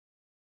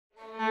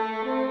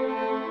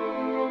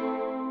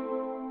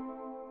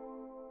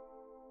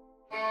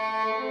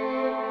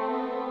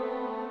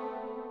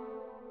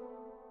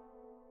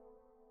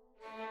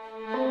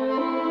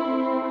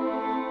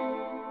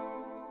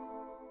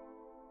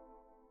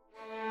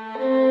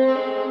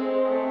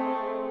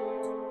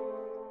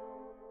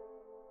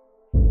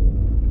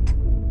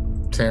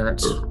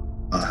Terrence.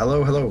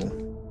 Hello.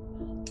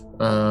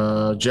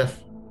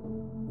 Jeff.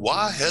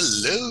 Why,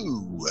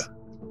 hello.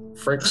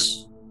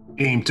 Fricks.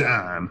 Game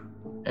time.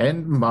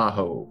 And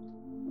Maho.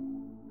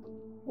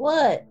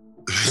 What?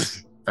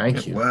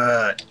 Thank you.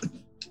 What?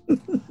 Blah,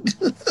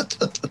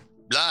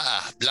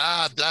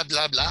 blah, blah,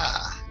 blah,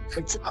 blah.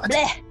 It's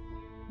bleh.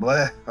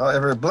 Blah.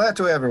 Blah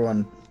to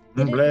everyone.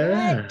 Get it Blah.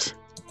 right.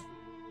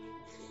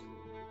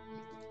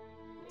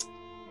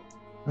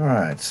 All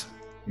right,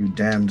 you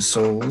damned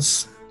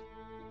souls.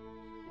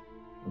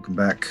 Welcome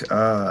back.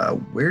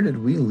 Where did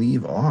we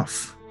leave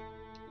off?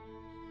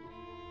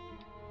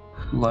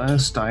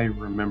 Last I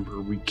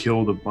remember, we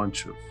killed a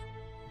bunch of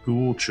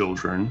ghoul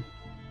children.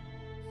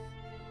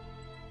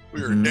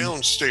 We were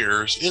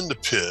downstairs in the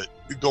pit,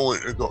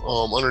 going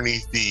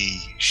underneath the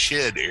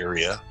shed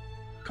area,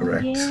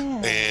 Correct.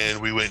 Yeah.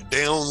 and we went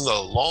down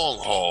the long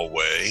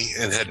hallway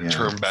and had to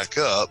turn back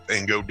up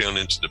and go down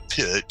into the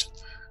pit,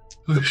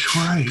 That's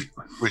right.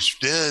 which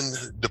then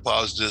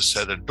deposited us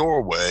at a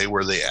doorway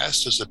where they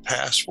asked us a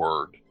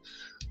password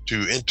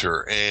to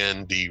enter,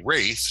 and the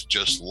wraith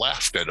just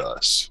laughed at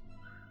us.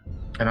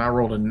 And I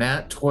rolled a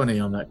nat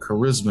 20 on that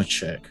charisma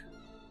check.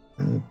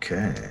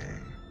 Okay.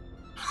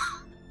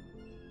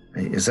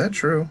 Hey, is that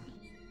true?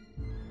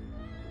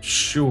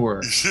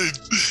 Sure.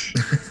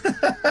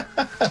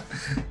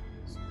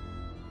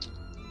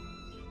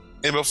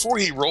 And before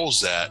he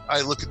rolls that,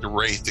 I look at the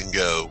wraith and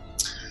go,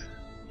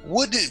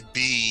 would it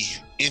be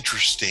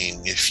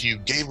interesting if you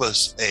gave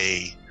us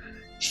a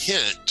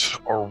hint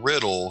or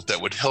riddle that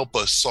would help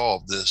us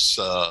solve this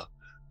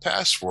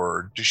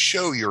password to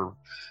show your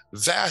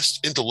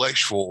vast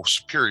intellectual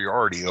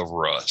superiority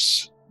over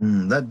us?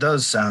 That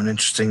does sound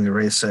interesting, the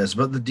Wraith says,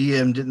 but the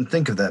DM didn't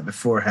think of that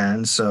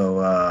beforehand,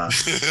 so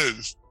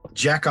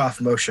jack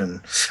off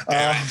motion.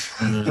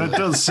 That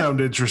does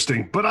sound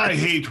interesting, but I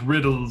hate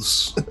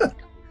riddles.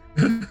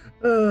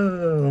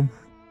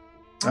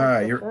 All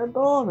right, They're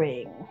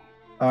boring.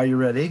 are you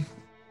ready?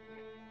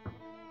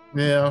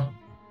 Yeah.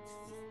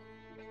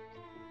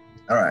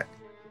 All right.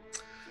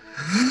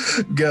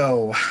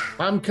 Go.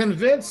 I'm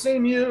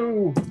convincing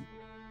you.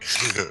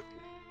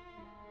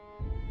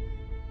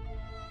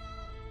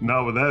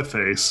 Not with that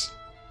face.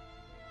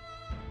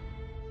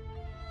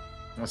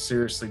 I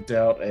seriously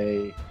doubt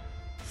a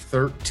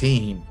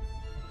 13.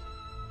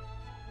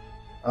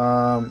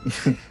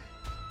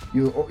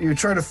 You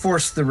try to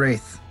force the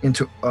Wraith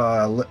into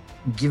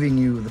giving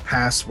you the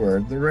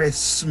password. The Wraith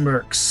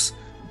smirks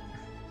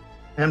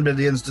and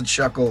begins to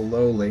chuckle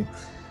lowly.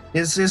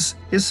 His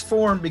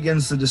form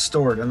begins to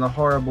distort, and the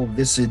horrible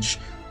visage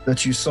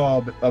that you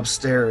saw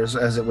upstairs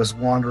as it was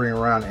wandering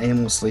around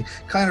aimlessly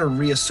kind of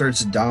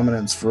reasserts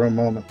dominance for a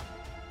moment.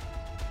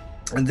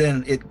 And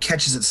then it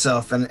catches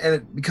itself, and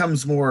it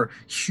becomes more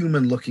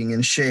human-looking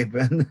in shape.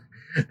 And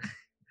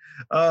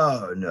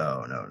oh,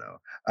 no.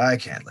 I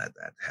can't let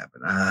that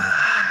happen.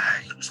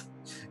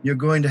 You're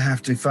going to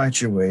have to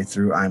fight your way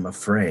through, I'm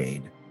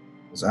afraid.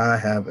 Because I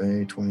have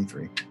a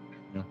 23.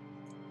 Yeah.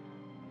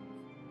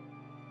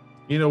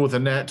 You know, with a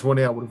nat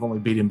 20, I would have only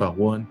beat him by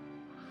 1.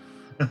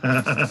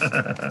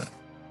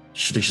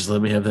 Should have just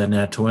let me have that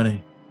nat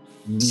 20.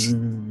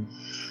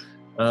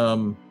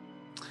 Yeah,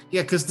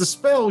 because the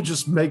spell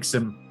just makes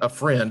him a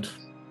friend,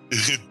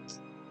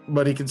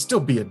 but he can still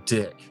be a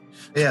dick.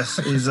 Yes,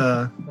 he's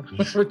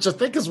Which I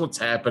think is what's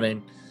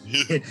happening.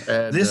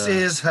 And, this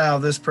is how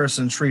this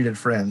person treated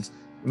friends.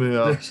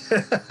 Yeah,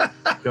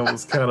 I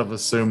was kind of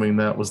assuming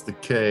that was the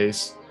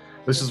case.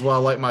 This is why I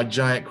like my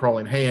giant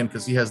crawling hand,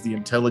 because he has the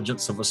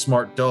intelligence of a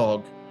smart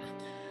dog.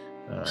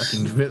 I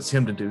can convince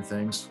him to do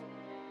things.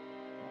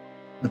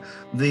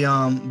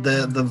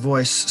 The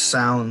voice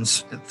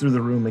sounds through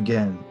the room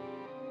again.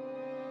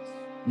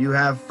 You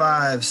have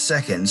 5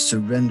 seconds to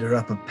render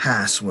up a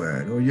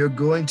password, or you're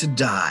going to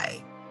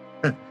die.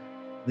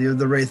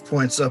 The Wraith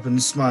points up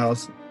and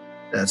smiles.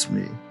 That's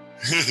me.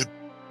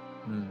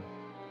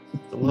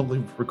 The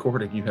lovely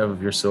recording you have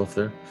of yourself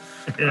there.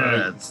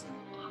 Yeah, that's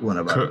one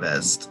of our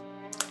best.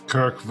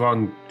 Kirk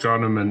von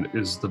Joneman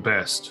is the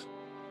best.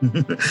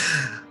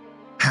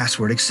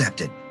 Password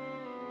accepted.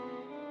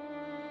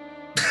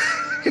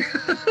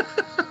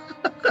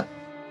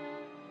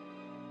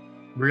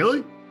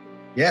 Really?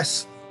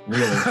 Yes,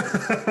 really.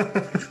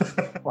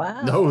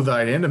 Wow. Know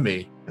thy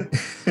enemy.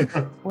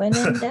 When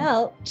in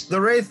doubt. The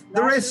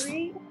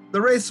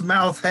Wraith's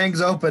mouth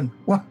hangs open.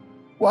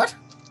 What?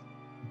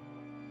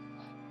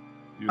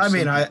 I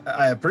mean,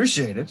 I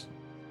appreciate it.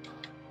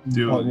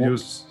 You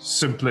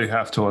simply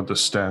have to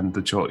understand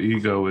that your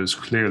ego is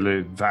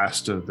clearly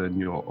vaster than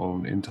your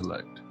own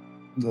intellect.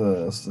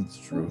 Yes, that's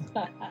true.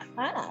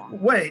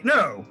 Wait,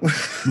 no.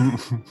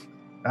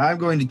 I'm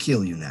going to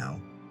kill you now.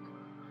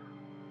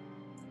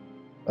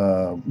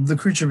 The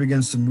creature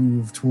begins to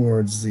move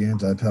towards the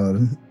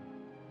anti-paladin.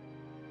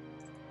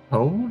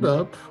 Hold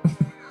up.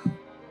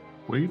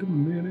 Wait a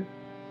minute.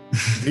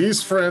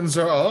 These friends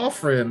are our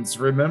friends,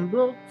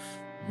 remember?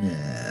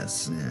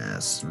 Yes,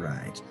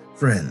 right.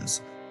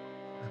 Friends.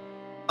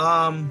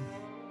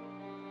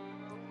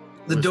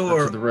 The Whisper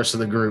door. to the rest of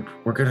the group.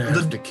 We're gonna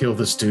have to kill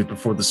this dude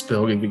before the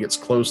spell even gets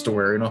close to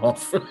wearing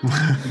off.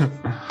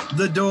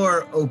 The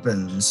door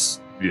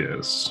opens.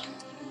 Yes.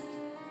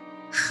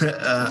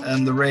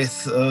 And the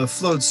wraith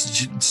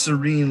floats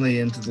serenely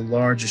into the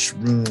largest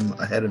room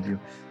ahead of you.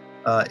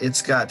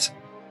 It's got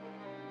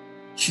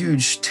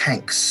huge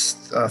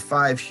tanks,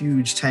 5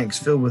 huge tanks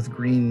filled with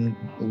green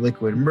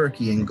liquid,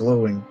 murky and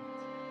glowing.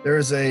 There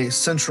is a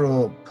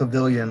central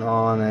pavilion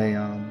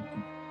on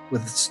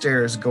with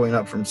stairs going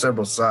up from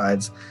several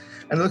sides,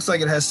 and it looks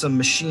like it has some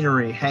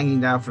machinery hanging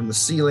down from the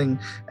ceiling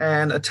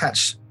and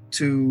attached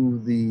to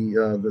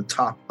the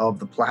top of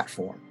the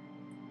platform.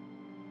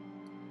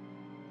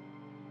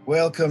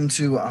 Welcome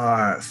to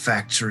our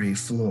factory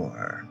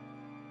floor.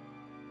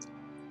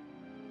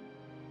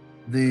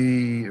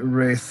 The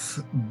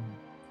wraith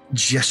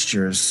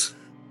gestures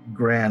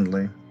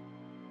grandly.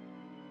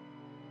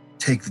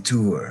 Take the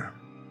tour.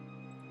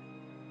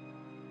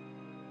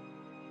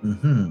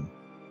 Mm-hmm.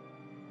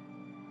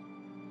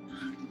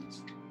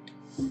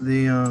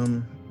 The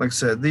like I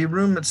said, the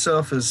room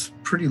itself is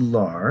pretty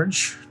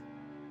large,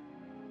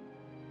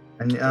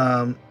 and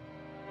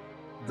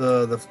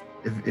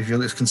if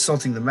you're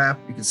consulting the map,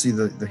 you can see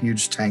the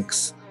huge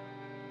tanks.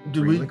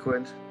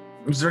 Liquid.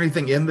 Is there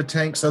anything in the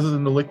tanks other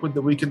than the liquid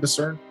that we can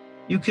discern?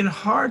 You can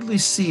hardly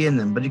see in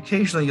them, but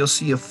occasionally you'll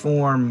see a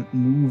form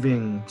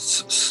moving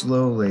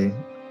slowly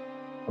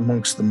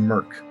amongst the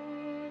murk.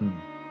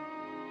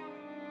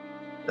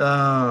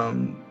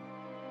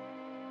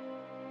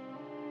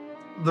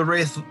 The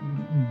wraith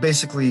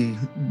basically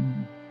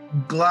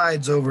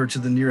glides over to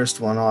the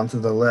nearest one onto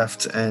the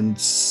left and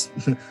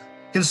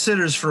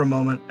considers for a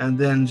moment, and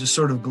then just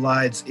sort of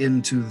glides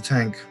into the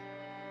tank.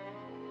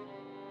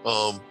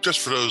 Just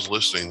for those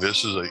listening,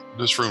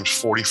 this room's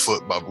 40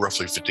 foot by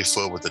roughly 50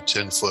 foot with a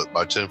 10 foot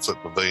by 10 foot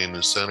pavilion in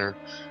the center,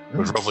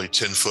 with roughly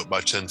 10 foot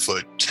by 10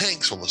 foot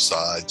tanks on the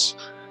sides.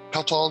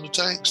 How tall are the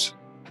tanks?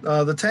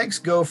 The tanks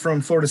go from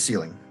floor to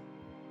ceiling.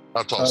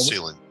 How tall is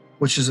ceiling?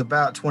 Which is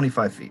about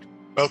 25 feet.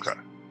 Okay.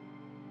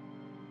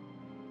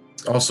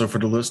 Also, for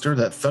the listener,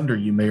 that thunder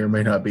you may or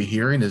may not be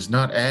hearing is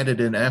not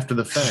added in after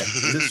the fact.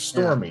 It is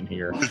storming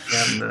here.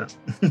 And,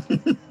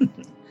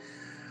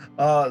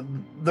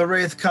 the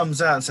wraith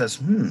comes out and says,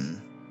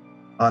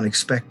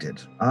 unexpected.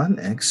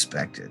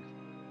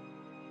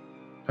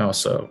 How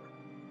so?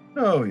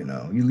 Oh,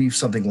 you leave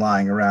something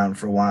lying around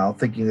for a while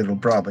thinking it'll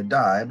probably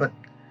die, but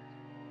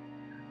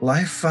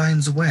life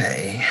finds a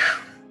way.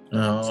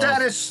 Oh.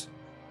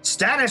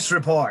 Status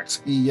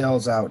report, he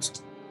yells out.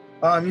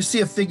 You see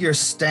a figure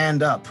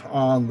stand up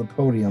on the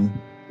podium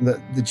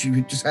that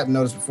you just hadn't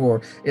noticed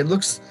before. It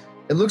looks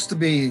to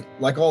be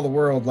like all the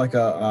world, like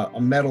a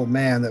metal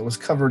man that was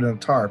covered in a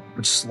tarp,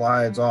 which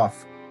slides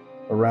off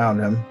around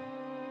him.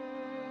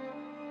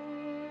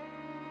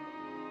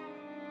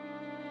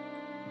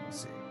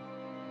 Let's see.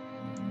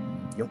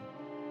 Yep,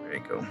 there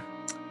you go.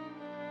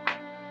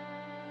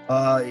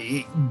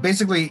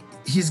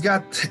 He's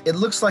got, it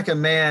looks like a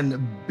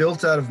man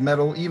built out of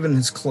metal. Even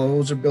his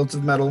clothes are built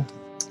of metal.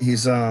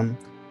 He's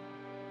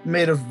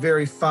made of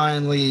very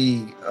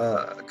finely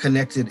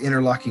connected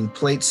interlocking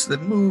plates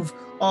that move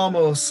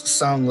almost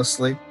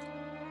soundlessly.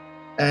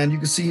 And you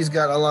can see he's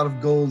got a lot of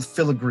gold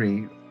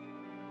filigree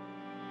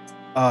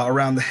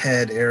around the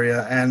head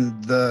area,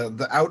 and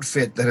the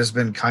outfit that has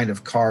been kind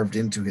of carved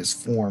into his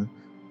form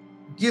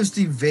gives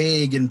the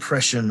vague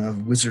impression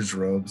of wizard's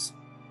robes.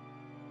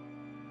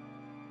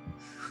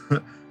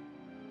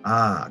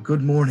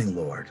 Good morning,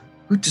 Lord.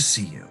 Good to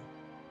see you.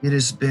 It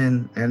has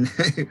been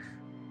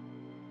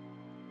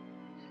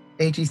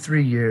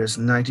 83 years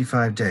and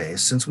 95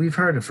 days since we've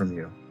heard from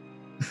you.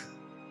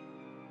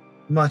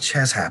 Much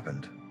has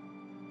happened.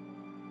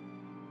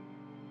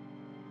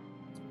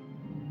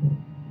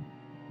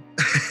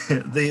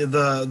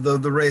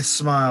 The wraith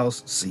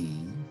smiles. See.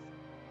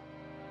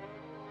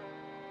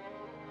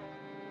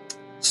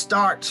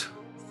 Start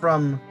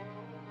from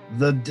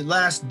the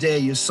last day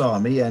you saw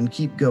me and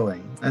keep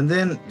going. And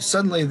then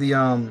suddenly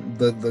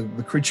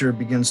the creature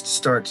begins to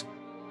start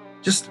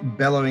just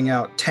bellowing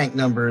out tank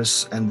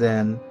numbers and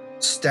then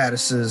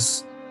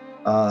statuses,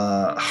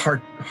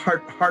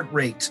 heart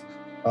rate,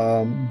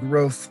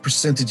 growth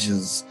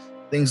percentages,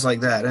 things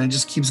like that. And it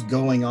just keeps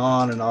going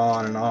on and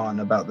on and on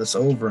about this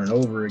over and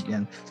over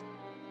again,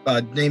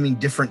 naming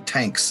different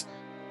tanks.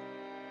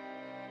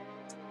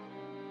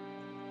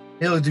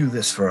 He'll do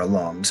this for a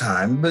long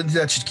time, but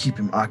that should keep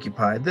him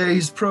occupied.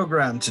 He's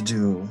programmed to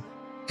do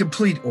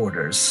complete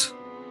orders.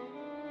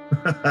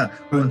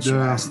 Once you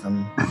ask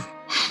them.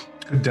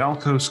 Could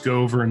Dalkos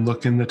go over and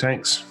look in the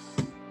tanks?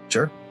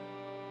 Sure.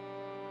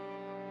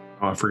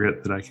 Oh, I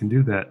forget that I can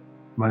do that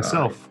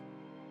myself.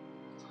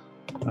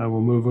 I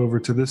will move over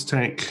to this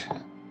tank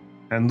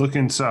and look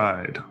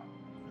inside.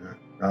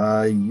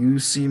 You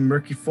see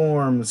murky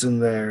forms in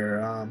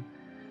there.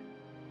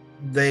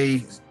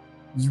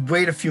 You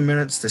wait a few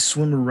minutes, they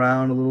swim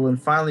around a little,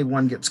 and finally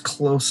one gets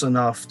close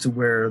enough to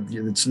where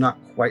it's not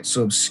quite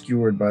so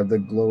obscured by the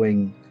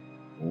glowing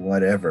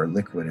whatever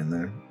liquid in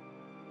there.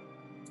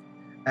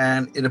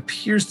 and it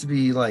appears to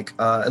be like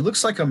it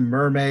looks like a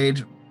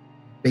mermaid,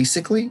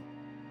 basically.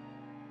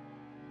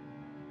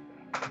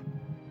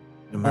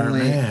 The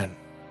merman.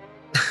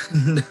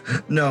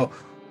 No,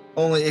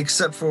 only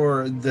except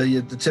for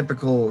the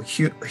typical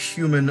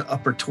human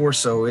upper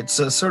torso. It's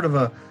a sort of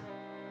a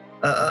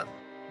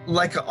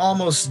like an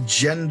almost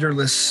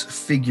genderless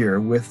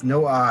figure with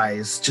no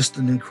eyes, just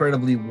an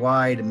incredibly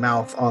wide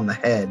mouth on the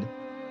head.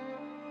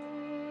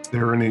 Is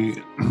there any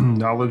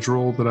knowledge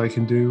roll that I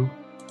can do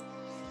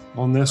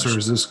on this, or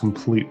is this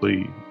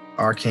completely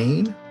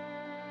Arcane,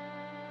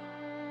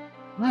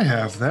 I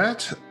have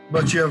that.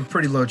 but you have a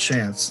pretty low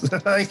chance.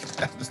 I'm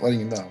just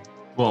letting you know.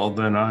 Well,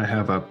 then I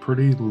have a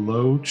pretty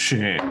low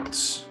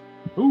chance.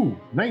 Ooh,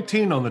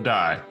 19 on the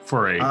die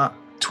for a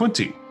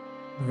 20.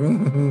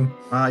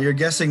 You're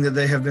guessing that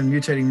they have been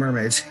mutating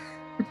mermaids.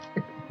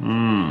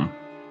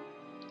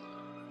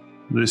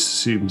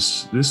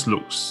 This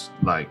looks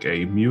like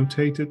a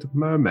mutated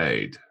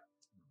mermaid.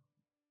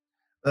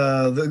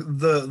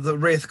 The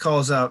wraith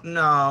calls out,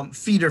 "No,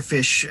 feeder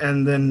fish,"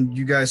 and then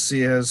you guys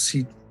see as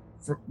he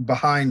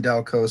behind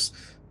Dalkos,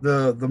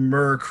 the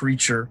mer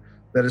creature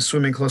that is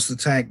swimming close to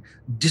the tank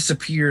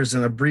disappears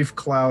in a brief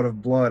cloud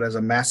of blood as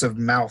a massive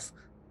mouth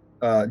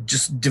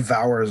just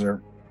devours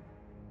her.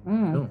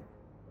 Mm.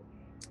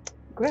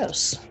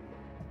 Gross.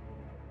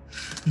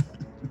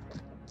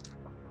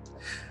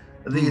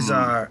 These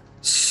are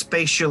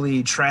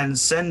spatially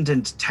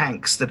transcendent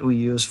tanks that we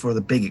use for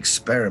the big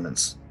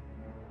experiments.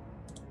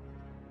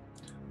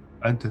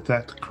 And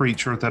that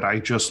creature that I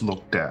just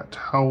looked at,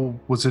 how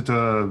was it?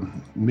 A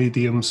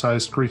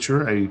medium-sized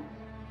creature, a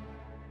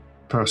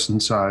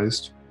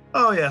person-sized?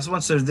 Oh yes,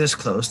 once they're this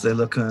close, they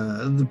look.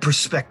 The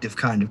perspective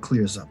kind of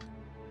clears up.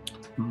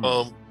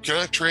 Can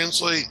I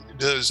translate?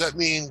 Does that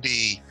mean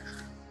the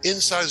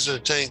insides of the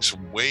tank's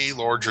way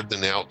larger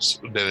than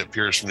than it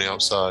appears from the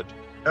outside?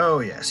 Oh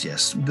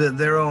yes.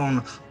 Their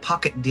own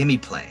pocket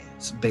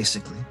demiplanes,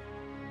 basically.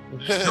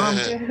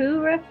 Doctor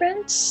Who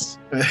reference?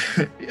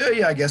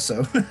 yeah, I guess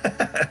so.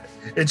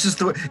 It's just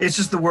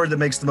the word that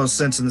makes the most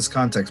sense in this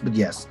context. But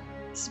yes,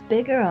 It's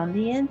bigger on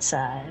the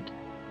inside.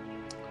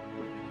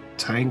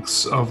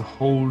 Tanks of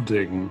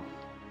holding.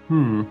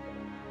 Oh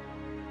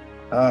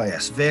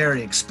yes,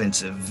 very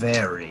expensive,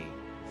 very,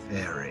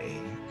 very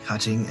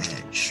cutting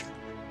edge.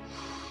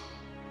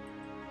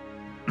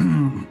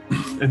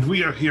 And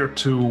we are here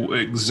to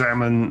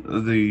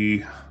examine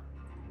the...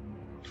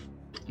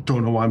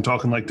 Don't know why I'm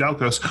talking like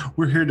Dalkos.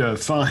 We're here to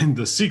find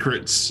the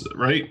secrets,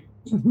 right?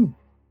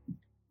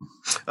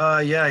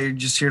 Yeah, you're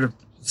just here to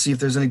see if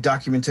there's any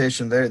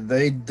documentation.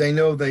 They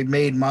know they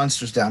made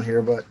monsters down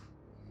here, but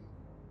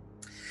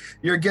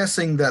you're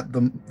guessing that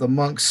the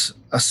monks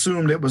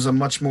assumed it was a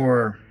much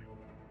more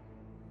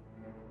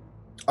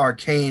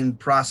arcane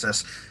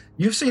process.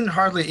 You've seen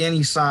hardly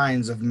any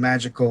signs of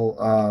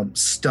magical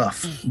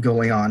stuff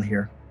going on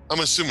here. I'm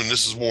assuming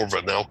this is more of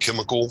an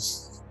alchemical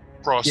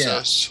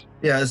process.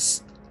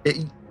 Yes,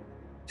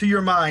 to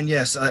your mind,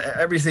 yes.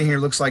 Everything here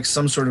looks like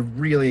some sort of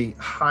really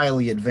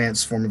highly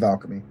advanced form of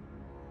alchemy.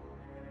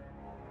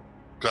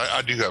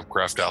 I do have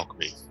craft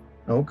alchemy.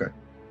 Okay.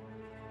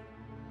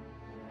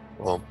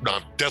 Well,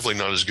 definitely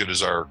not as good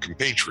as our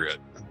compatriot,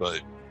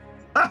 but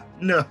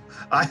No,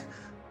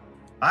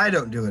 I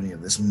don't do any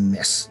of this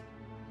mess.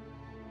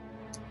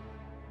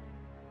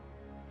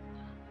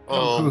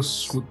 um,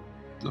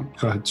 Go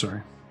ahead,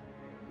 sorry.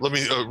 let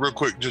me real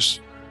quick just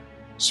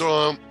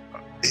so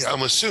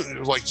I'm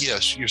assuming, like,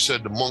 yes, you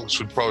said the monks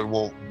would probably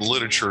want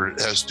literature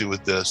that has to do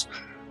with this.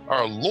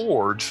 Our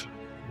Lord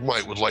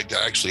would like to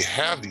actually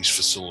have these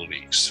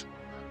facilities,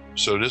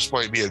 so this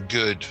might be a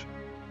good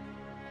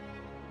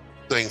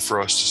thing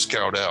for us to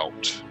scout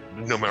out,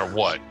 no matter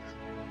what.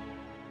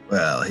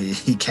 Well,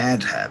 he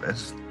can't have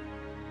it.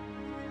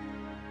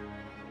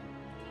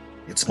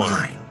 It's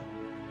mine.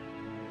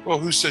 Well,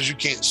 who says you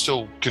can't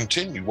still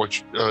continue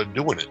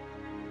doing it?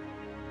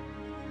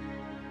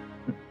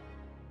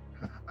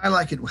 I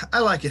like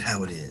it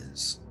how it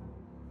is.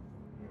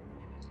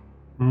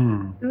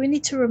 Do we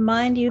need to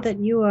remind you that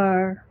you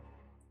are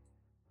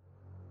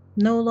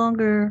no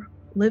longer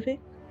living?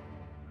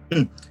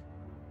 Do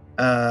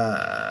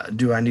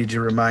I need to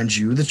remind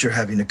you that you're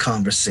having a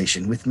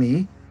conversation with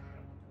me?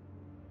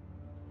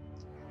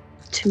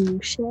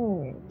 Touche.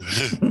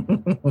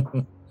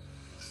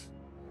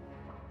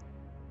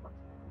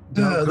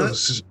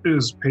 Dalkos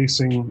is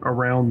pacing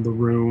around the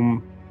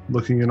room,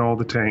 looking at all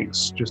the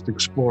tanks, just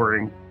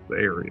exploring the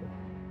area.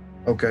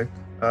 Okay.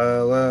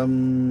 Are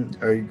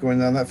you going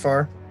down that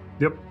far?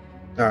 Yep.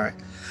 All right.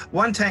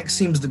 One tank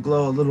seems to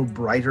glow a little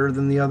brighter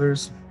than the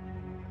others.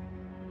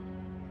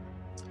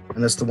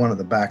 And that's the one at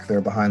the back there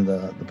behind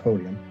the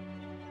podium.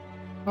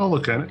 I'll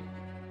look at it.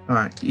 All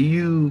right.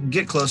 You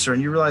get closer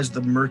and you realize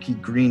the murky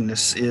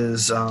greenness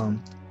is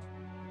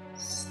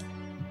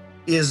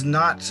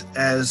not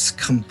as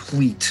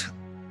complete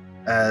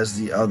as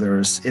the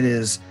others. It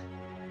is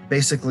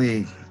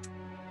basically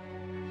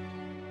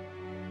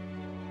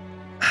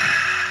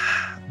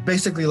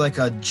like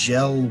a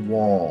gel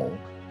wall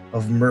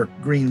murk,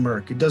 green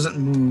murk. It doesn't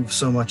move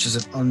so much as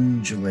it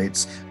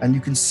undulates, and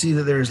you can see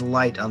that there is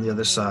light on the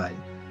other side.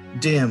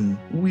 Dim,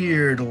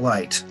 weird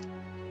light,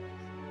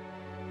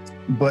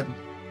 but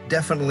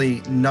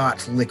definitely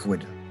not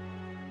liquid.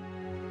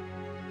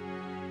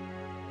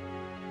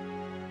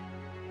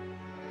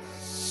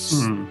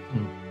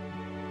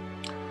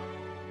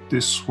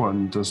 This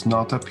one does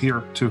not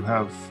appear to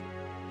have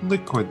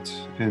liquid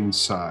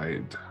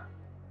inside.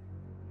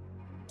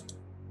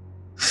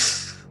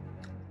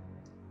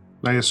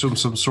 I assume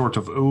some sort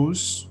of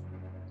ooze?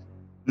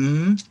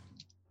 Oh,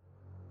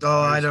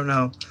 I don't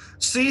know.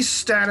 See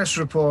status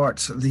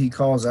report. He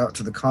calls out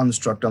to the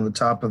construct on the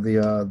top of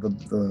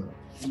the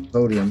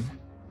podium.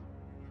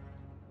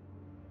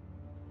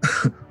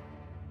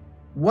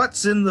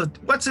 What's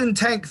in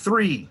tank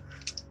 3?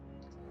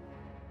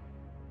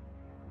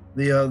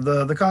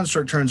 The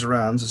construct turns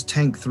around and says,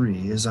 Tank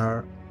 3 is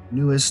our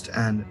newest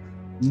and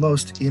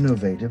most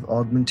innovative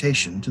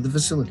augmentation to the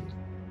facility.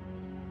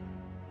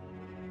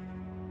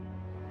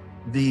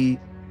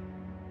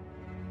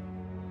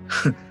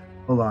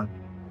 Hold on.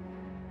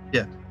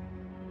 Yeah.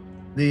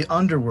 The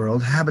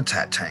underworld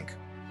habitat tank.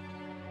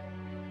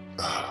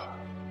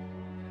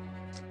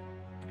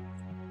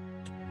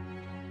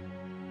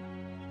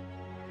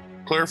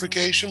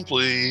 Clarification,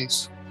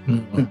 please.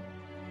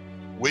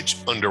 Which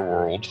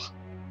underworld?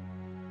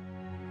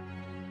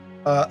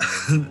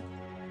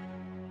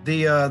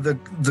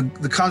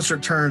 The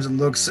construct turns and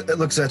looks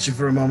at you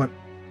for a moment.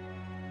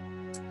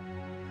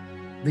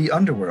 The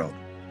underworld,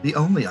 the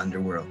only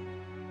underworld,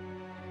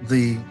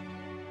 the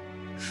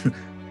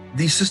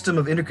system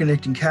of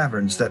interconnecting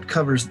caverns that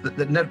covers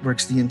that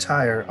networks the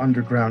entire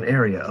underground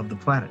area of the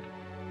planet.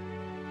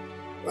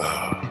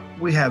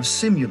 We have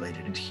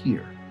simulated it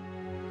here.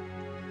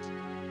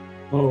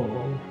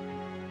 Oh,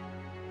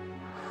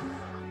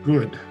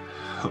 good.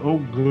 Oh,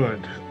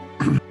 good.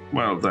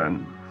 Well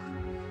then,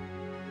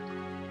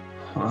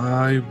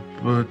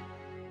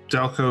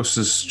 Dalkos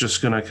is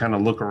just going to kind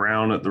of look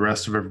around at the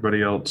rest of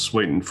everybody else,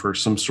 waiting for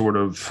some sort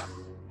of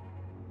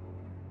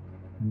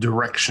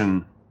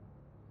direction.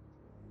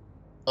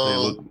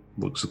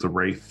 Looks at the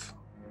Wraith.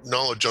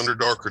 Knowledge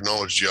Underdark or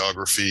knowledge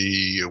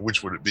geography?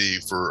 Which would it be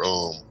for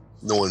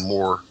knowing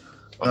more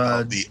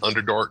about the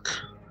Underdark?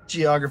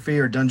 Geography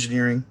or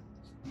dungeoneering.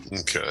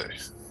 Okay.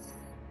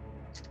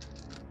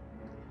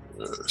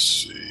 Let's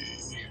see.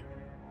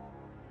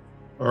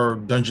 Or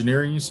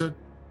dungeoneering, you said?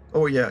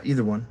 Oh, yeah,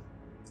 either one.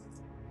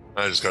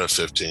 I just got a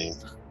 15.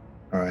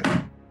 All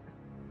right.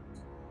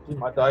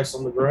 My dice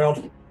on the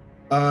ground.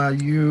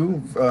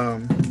 You,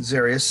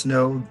 Zarius,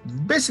 know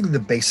basically the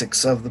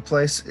basics of the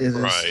place. It is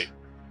Right.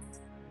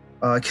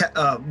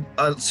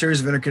 A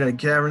series of interconnected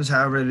caverns.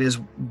 However, it is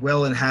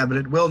well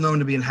known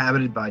to be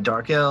inhabited by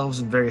dark elves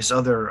and various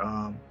other,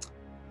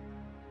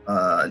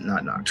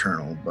 not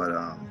nocturnal,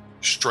 but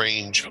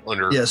Strange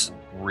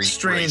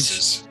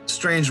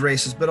strange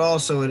races, but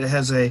also it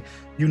has a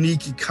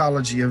unique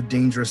ecology of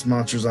dangerous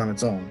monsters on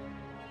its own.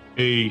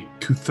 A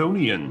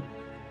Chthonian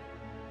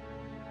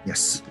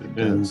Yes.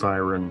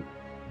 environ.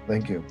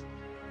 Thank you.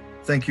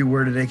 Thank you,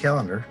 Word of Day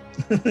calendar.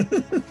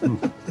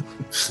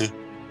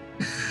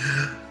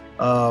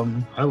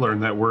 I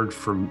learned that word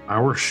from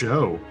our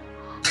show.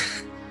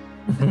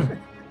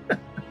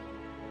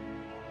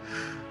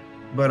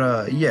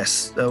 But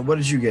yes, what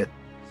did you get?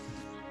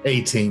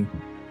 18.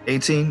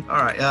 18. All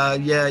right.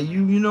 Yeah,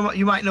 you know,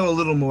 you might know a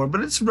little more,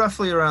 but it's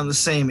roughly around the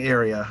same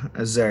area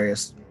as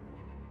Zarius.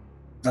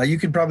 You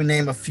could probably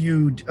name a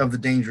few of the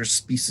dangerous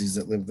species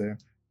that live there.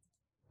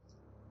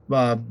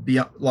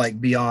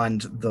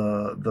 Beyond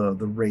the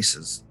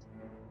races.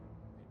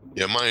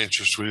 Yeah, my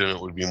interest in it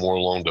would be more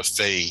along the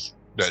Fae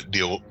that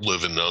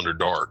live in the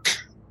Underdark.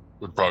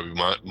 Would probably be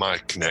my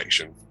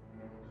connection.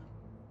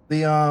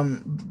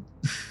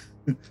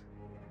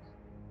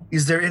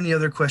 Is there any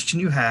other question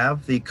you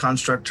have? The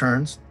construct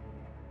turns.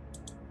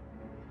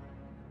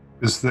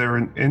 Is there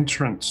an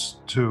entrance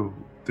to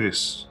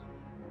this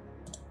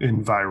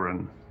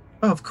environ?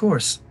 Oh, of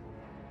course.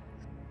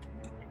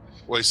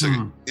 Wait a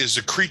second. Is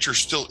the creature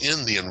still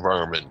in the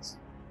environment?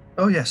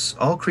 Oh, yes.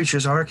 All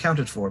creatures are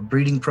accounted for.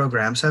 Breeding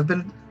programs have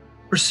been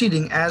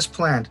proceeding as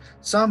planned.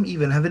 Some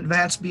even have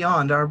advanced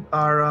beyond our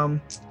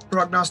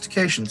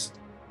prognostications.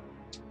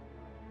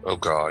 Oh,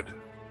 God.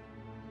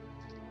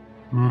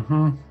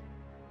 Mm-hmm.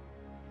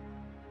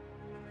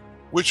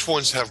 Which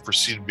ones have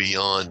proceeded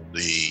beyond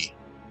the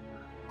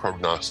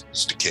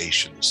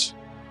prognostications?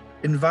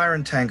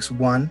 Environ tanks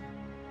 1,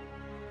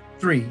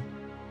 3,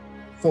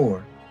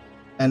 4,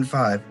 and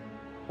 5.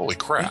 Holy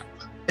crap.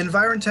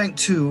 Environ tank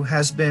 2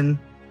 has been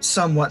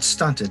somewhat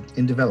stunted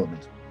in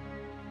development.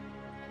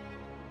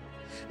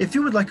 If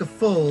you would like a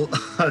full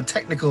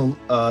technical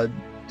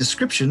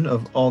description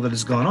of all that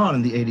has gone on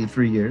in the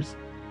 83 years.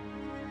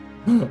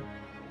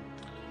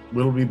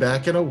 We'll be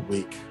back in a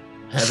week.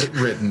 Have it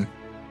written.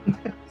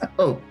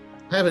 Oh,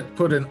 have it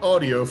put in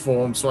audio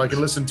form so I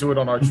can listen to it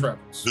on our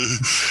travels.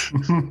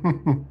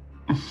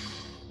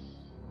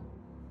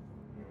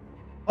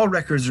 All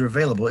records are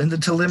available in the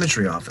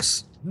telemetry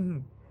office.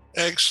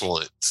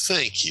 Excellent.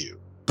 Thank you.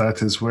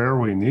 That is where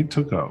we need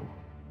to go.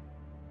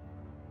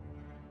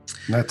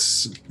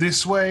 That's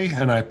this way,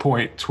 and I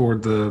point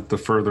toward the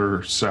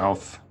further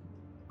south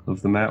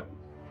of the map.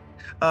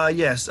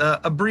 Yes.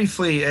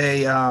 Briefly,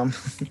 a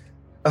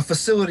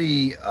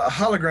facility, a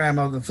hologram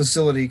of the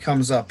facility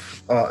comes up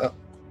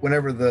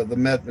whenever the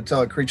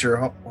metallic creature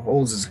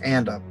holds his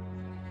hand up.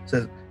 It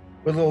says,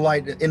 with a little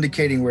light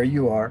indicating where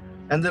you are,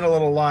 and then a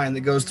little line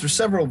that goes through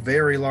several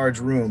very large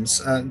rooms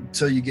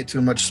until you get to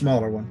a much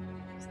smaller one.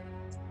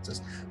 It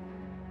says,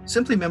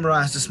 simply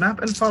memorize this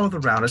map and follow the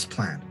route as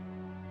planned.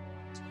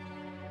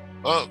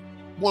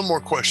 One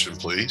more question,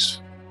 please.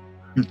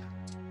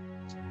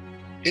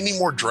 Any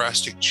more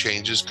drastic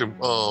changes to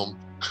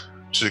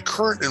the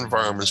current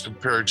environments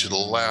compared to the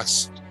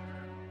last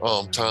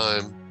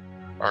time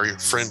our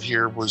friend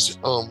here was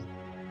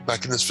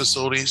back in his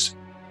facilities?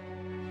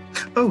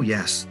 Oh,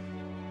 yes.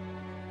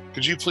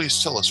 Could you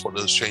please tell us what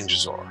those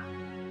changes are?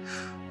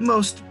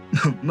 Most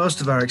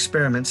of our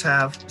experiments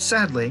have,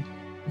 sadly,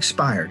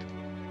 expired.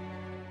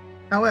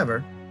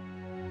 However,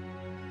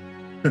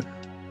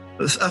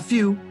 a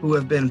few who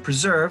have been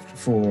preserved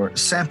for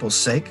sample's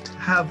sake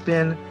have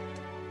been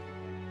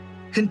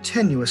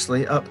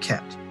continuously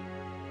upkept.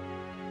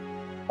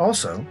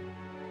 Also,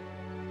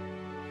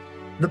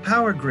 the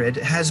power grid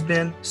has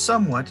been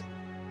somewhat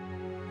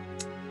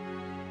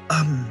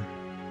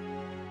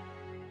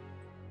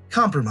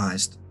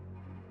compromised.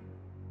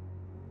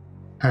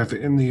 Have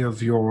any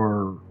of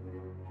your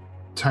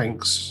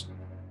tanks,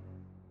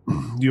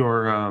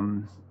 your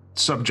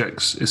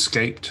subjects,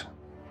 escaped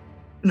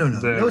No,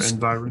 their no,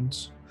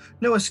 environs?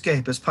 no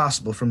escape is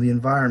possible from the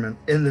environment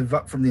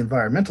from the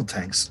environmental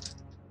tanks,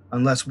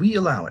 unless we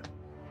allow it,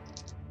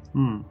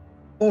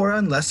 or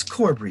unless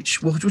core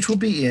breach, which will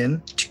be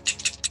in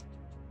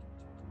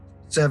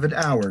 7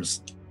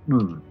 hours.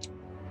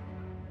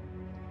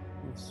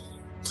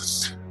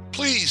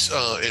 Please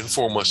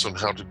inform us on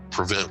how to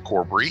prevent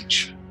core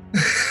breach.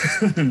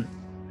 The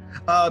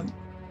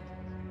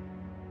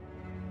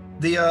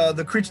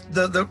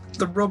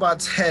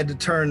robot's head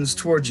turns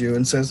towards you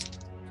and says,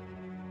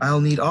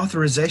 "I'll need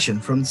authorization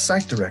from the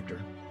site director."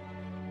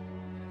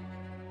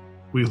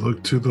 We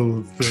look to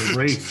the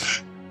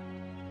Wraith.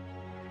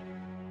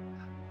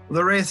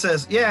 The Wraith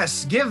says,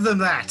 "Yes, give them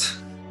that."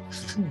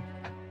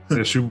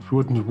 Yes, you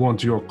wouldn't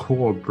want your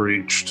core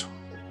breached.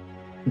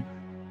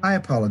 I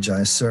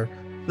apologize, sir.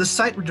 The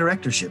site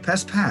directorship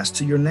has passed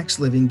to your next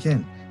living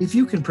kin. If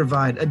you can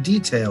provide a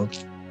detailed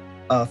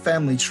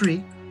family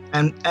tree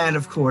and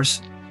of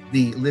course,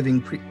 the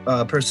living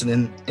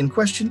person in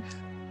question,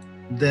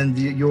 then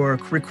your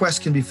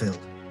request can be filled.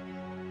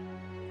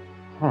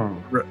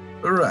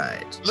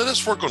 Right. Let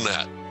us work on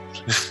that.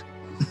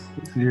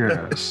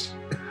 Yes.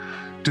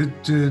 Did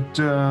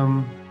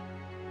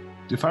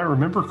if I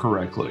remember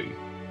correctly,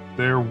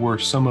 there were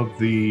some of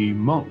the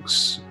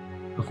monks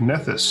of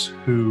Nethys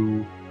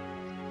who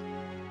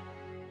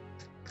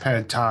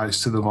had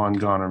ties to the von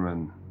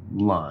Gonerman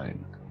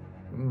line,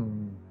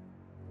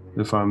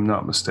 if I'm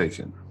not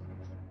mistaken.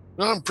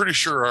 I'm pretty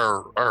sure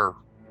our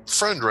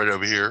friend right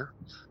over here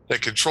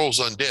that controls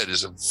undead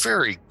is a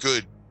very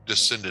good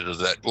descendant of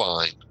that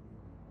line.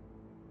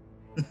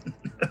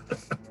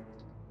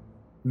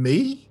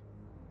 Me?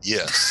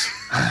 Yes.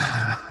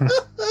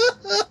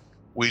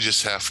 We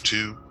just have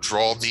to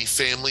draw the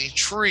family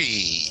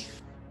tree.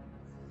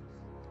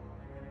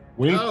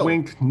 Wink,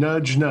 wink,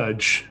 nudge,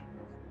 nudge.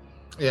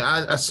 Yeah,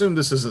 I assume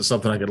this isn't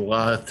something I could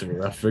lie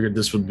through. I figured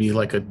this would be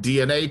like a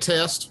DNA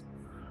test.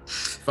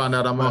 Find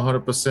out I'm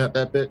 100%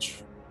 that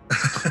bitch.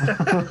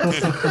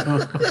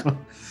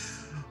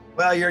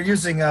 Well, you're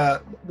using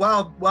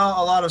while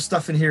a lot of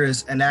stuff in here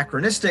is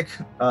anachronistic.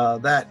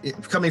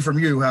 Coming from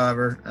you,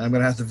 however, I'm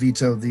going to have to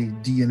veto the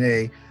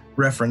DNA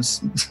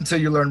reference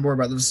until you learn more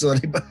about the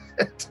facility. But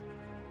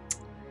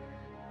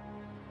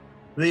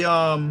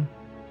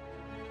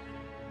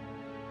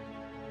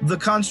the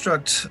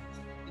construct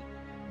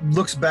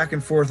looks back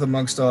and forth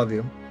amongst all of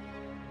you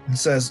and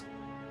says,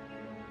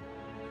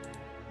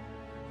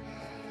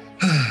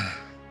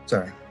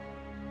 "Sorry.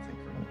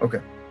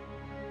 Okay.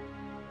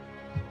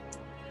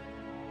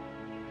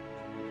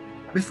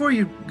 Before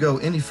you go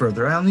any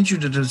further, I'll need you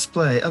to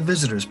display a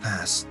visitor's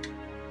pass."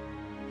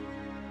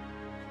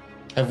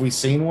 Have we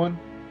seen one?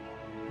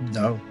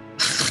 No.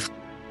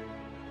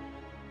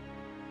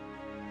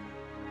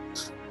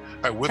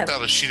 I whip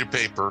out a sheet of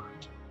paper,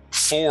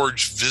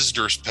 forge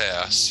visitor's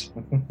pass,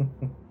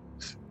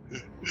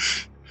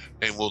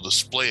 and we'll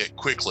display it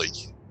quickly.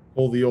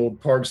 Pull the old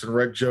Parks and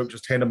Rec joke,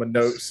 just hand him a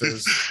note,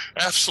 says,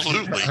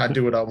 Absolutely. I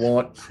do what I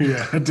want.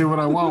 Yeah, I do what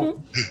I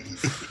want.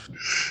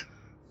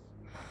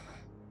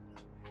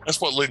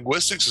 That's what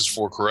linguistics is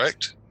for,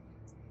 correct?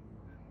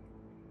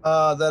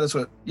 That is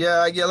what.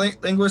 Yeah.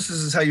 Linguistics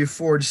is how you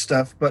forge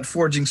stuff, but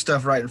forging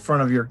stuff right in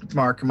front of your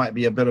mark might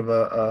be a bit of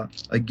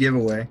a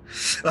giveaway.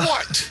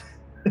 What?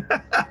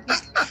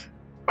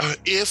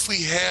 If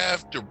we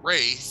have the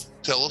Wraith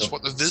tell us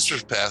what the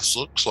visitor's pass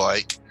looks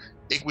like,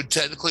 it would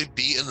technically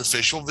be an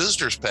official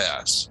visitor's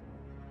pass.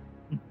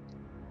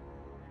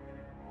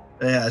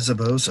 Yeah, I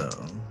suppose so.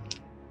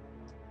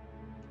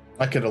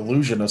 I could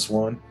illusion us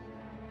one,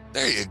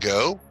 There you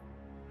go.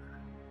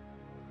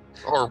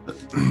 Or but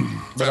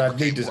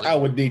fabricate one. I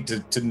would need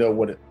to know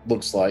what it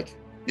looks like.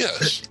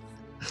 Yes.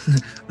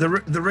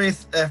 The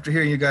Wraith, after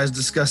hearing you guys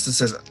discuss it,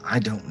 says, I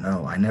don't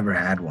know. I never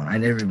had one. I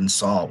never even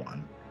saw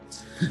one.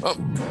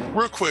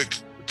 Real quick,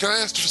 can I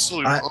ask the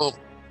facility?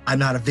 I'm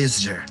not a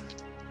visitor.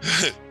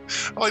 I'd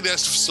like to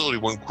ask the facility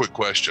one quick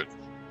question.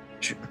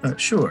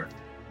 Sure.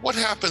 What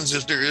happens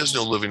if there is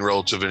no living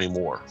relative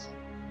anymore?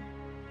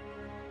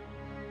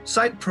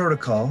 Site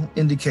protocol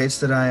indicates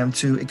that I am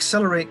to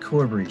accelerate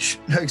core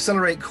destruction.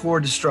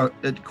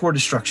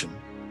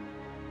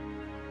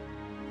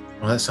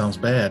 Well, that sounds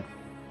bad.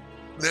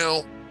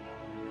 Now,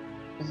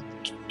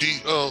 do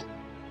you,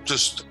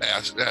 just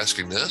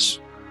asking this,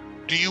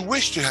 do you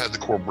wish to have the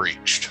core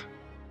breached?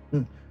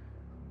 Or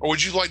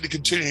would you like to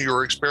continue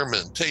your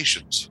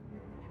experimentations?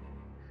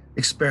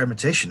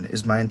 Experimentation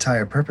is my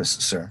entire purpose,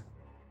 sir.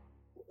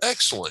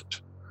 Excellent.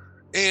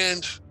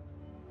 And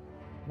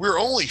we're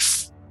only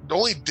the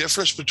only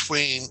difference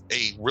between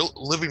a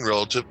living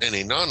relative and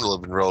a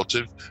non-living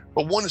relative,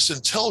 but one that's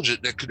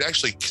intelligent that could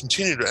actually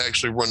continue to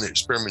actually run the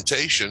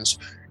experimentations,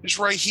 is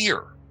right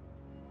here.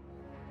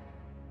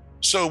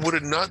 So would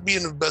it not be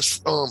in the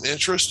best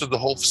interest of the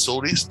whole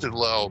facilities to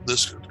allow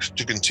this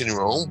to continue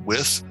on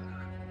with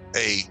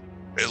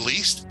at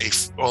least a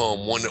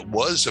one that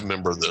was a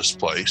member of this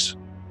place?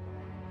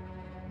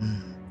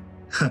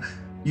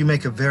 You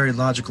make a very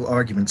logical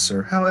argument,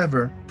 sir.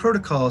 However,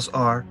 protocols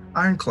are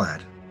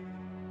ironclad.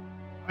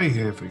 I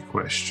have a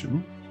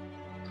question.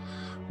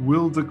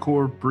 Will the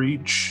core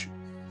breach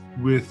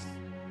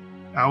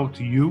without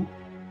you,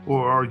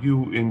 or are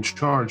you in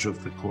charge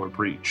of the core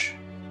breach?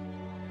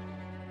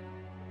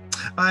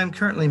 I am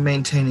currently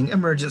maintaining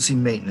emergency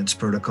maintenance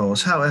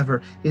protocols.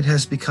 However, it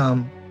has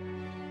become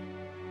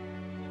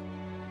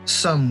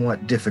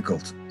somewhat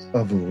difficult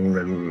of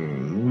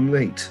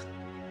late.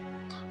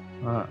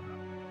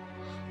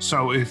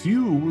 So if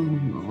you,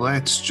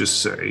 let's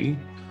just say,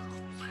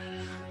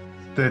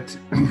 that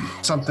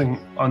something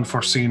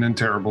unforeseen and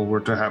terrible were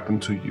to happen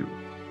to you,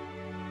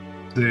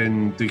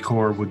 then the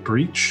core would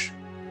breach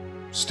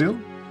still?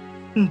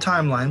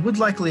 Timeline would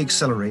likely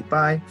accelerate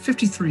by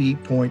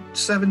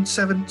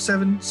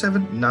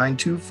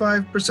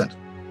 53.7777925%.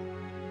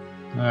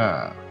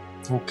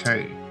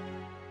 Okay.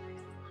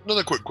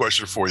 Another quick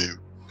question for you.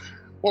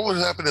 What would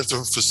happen if the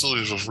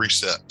facilities was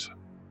reset?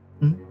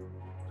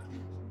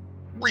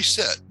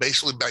 Reset,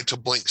 basically back to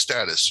blank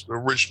status,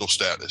 original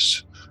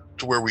status,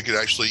 to where we could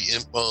actually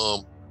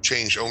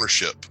change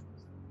ownership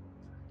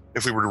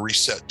if we were to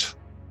reset.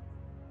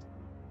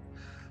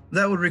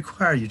 That would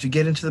require you to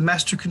get into the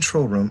master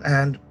control room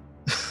and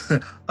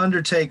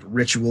undertake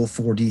Ritual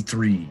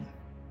 43.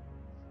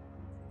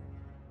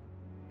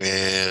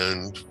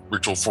 And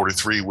Ritual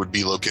 43 would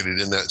be located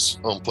in that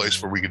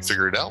place where we could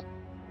figure it out?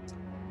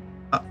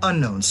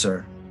 Unknown,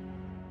 sir.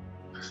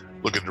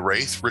 Look at the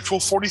Wraith. Ritual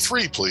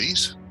 43,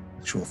 please.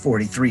 Ritual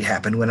 43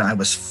 happened when I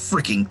was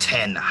freaking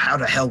 10. How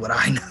the hell would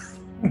I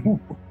know?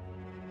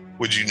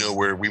 Would you know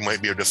where we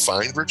might be able to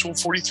find Ritual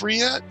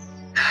 43 at?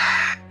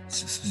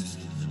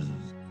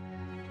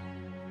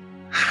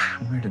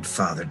 Where did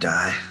Father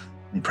die?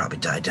 He probably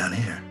died down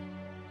here.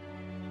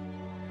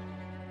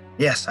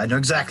 Yes, I know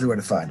exactly where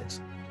to find it.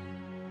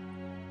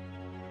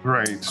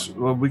 Right.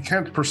 Well, we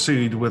can't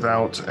proceed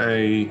without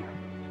a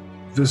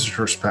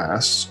visitor's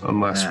pass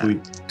unless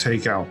we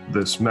take out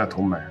this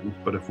metal man.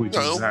 But if we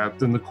do that,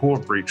 then the core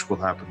breach will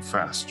happen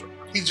faster.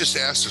 He just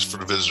asked us for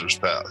the visitor's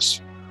pass.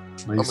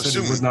 He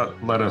said he would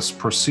not let us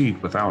proceed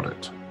without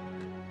it.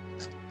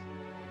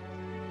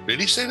 Did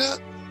he say that?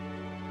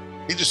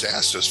 He just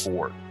asked us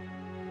for it.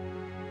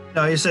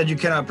 No, he said you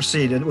cannot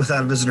proceed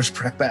without a visitor's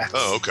pass.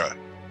 Oh, okay.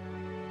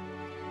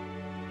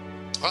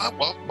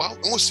 Well, I'm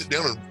going to sit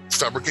down and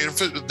fabricate a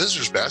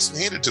visitor's pass and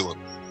hand it to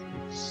him.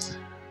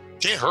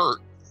 Can't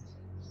hurt.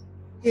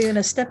 You're going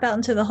to step out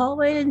into the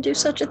hallway and do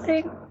such a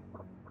thing?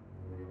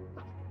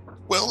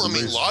 Well, I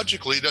mean,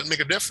 logically, it doesn't make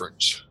a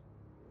difference.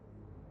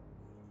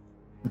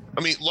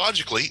 I mean,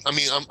 logically, I'm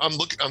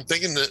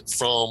thinking that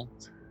from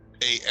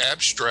a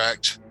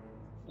abstract,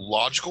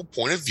 logical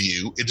point of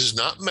view, it does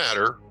not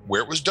matter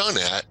where it was done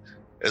at,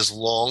 as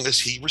long as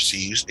he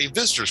receives a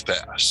visitor's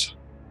pass.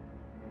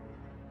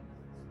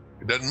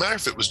 It doesn't matter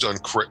if it was done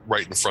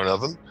right in front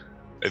of him.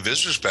 A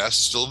visitor's pass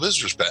is still a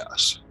visitor's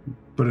pass.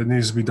 But it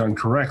needs to be done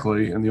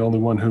correctly, and the only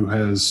one who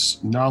has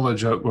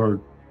knowledge of, or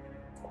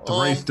the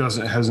Wraith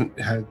has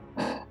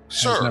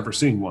never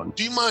seen one.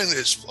 Do you mind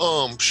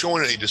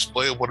showing a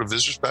display of what a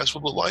visitor's pass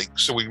would look like,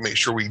 so we can make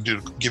sure we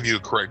give you a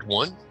correct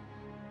one?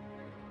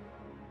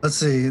 Let's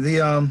see.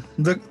 The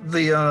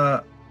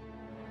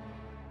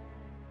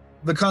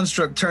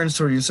construct turns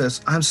toward you and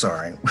says, "I'm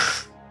sorry.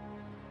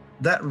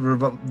 That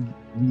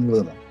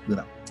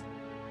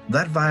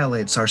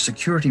violates our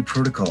security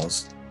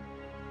protocols."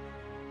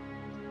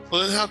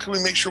 Well, then how can we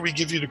make sure we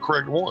give you the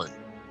correct one?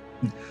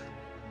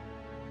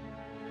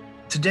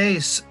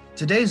 Today's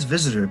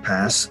visitor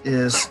pass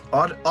is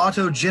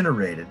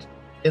auto-generated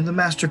in the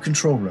master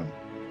control room.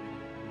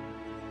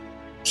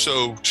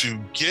 So to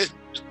get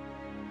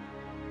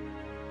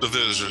the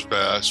visitor's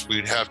pass,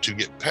 we'd have to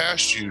get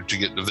past you to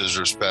get the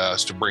visitor's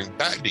pass to bring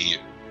back to you.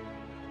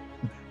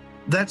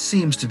 That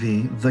seems to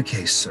be the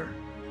case, sir.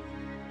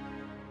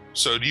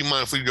 So do you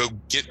mind if we go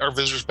get our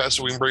visitor's pass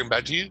so we can bring it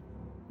back to you?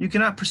 You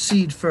cannot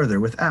proceed further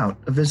without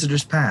a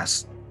visitor's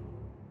pass.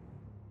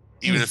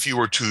 Even if you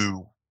were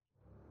to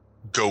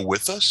go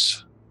with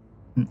us?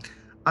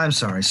 I'm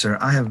sorry, sir.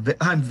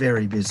 I'm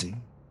very busy.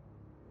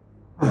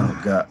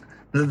 Oh, God.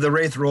 The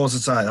Wraith rolls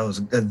aside. Oh,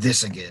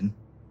 this again.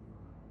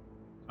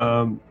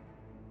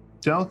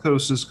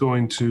 Dalkos is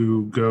going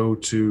to go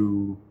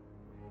to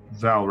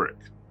Valric.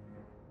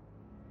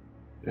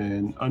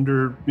 And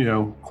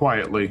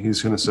quietly,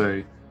 he's going to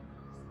say,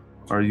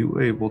 "Are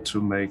you able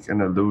to make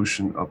an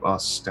illusion of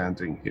us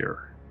standing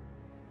here?"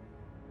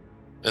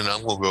 And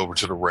I'm going to go over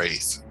to the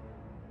Wraith.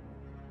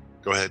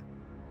 Go ahead.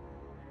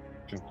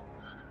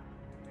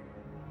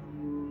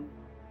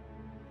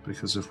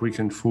 Because if we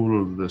can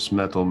fool this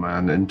metal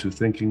man into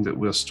thinking that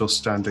we're still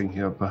standing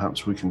here,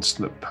 perhaps we can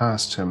slip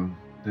past him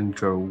and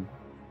go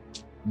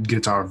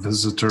get our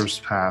visitor's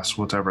pass,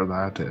 whatever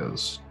that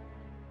is.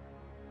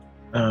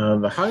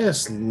 The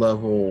highest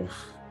level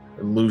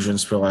illusion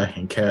spell I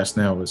can cast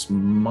now is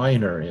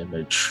Minor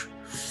Image.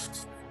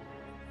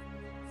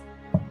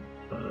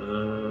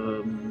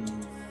 I'm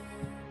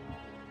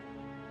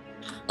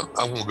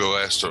going to go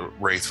ask the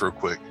Wraith real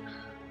quick.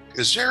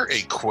 Is there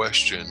a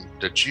question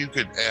that you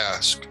could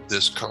ask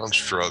this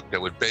construct that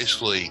would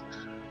basically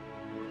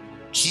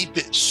keep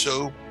it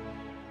so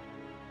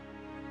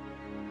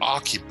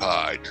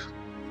occupied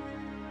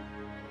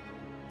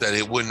that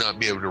it would not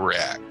be able to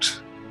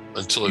react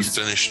until it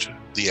finished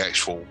the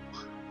actual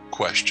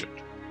question?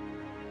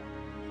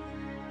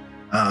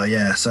 Oh,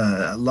 yes,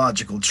 a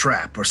logical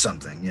trap or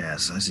something.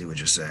 Yes, I see what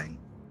you're saying.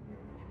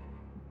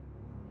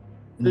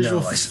 Visual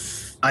No,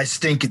 I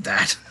stink at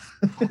that.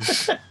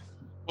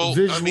 Well,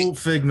 visual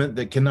figment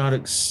that cannot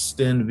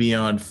extend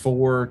beyond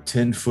 4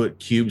 10-foot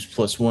cubes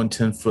plus 1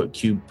 10-foot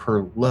cube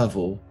per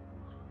level.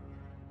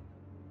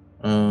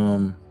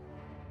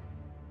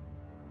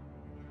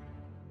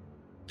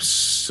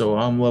 So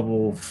I'm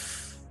a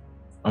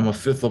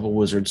 5th level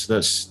wizard, so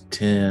that's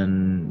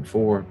 10,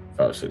 4,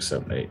 5, 6,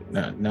 7, 8,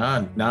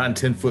 9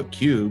 10-foot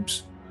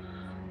cubes.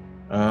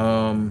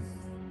 I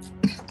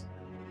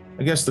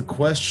guess the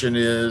question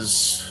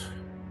is,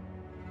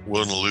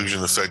 will an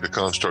illusion affect the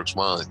construct's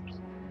mind?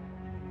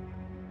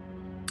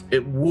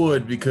 it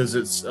would, because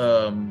it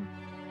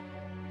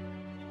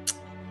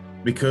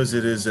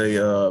is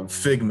a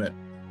figment.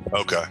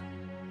 Okay.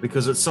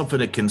 Because it's something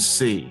it can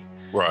see.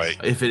 Right.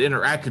 If it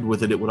interacted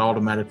with it, it would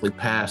automatically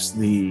pass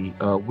the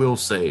will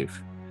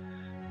save,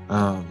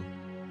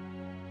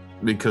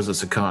 because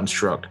it's a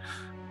construct.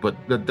 But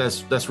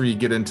that's where you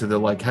get into the,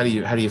 like, how do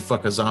you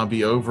fuck a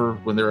zombie over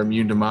when they're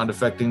immune to mind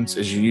affectings?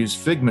 Is you use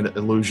figment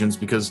illusions,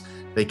 because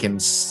they can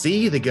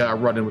see the guy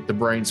running with the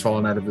brains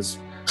falling out of his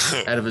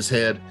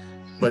head,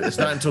 but it's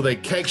not until they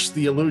catch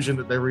the illusion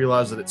that they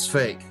realize that it's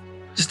fake.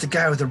 Just a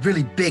guy with a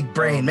really big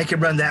brain. Make him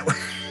run that way.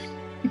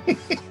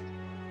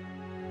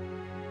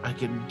 I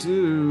can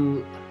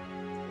do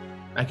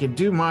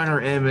minor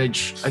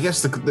image. I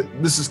guess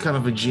this is kind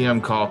of a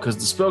GM call, because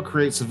the spell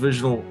creates a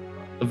visual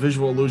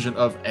illusion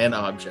of an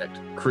object,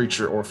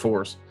 creature, or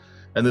force,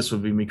 and this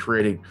would be me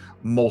creating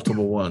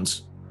multiple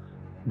ones,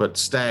 but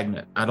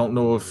stagnant. I don't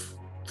know if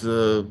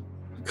the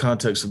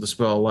context of the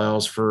spell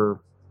allows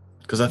for,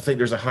 because I think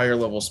there's a higher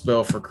level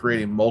spell for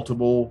creating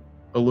multiple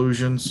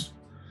illusions.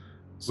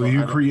 So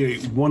you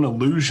create one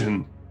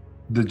illusion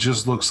that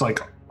just looks like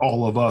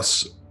all of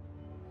us,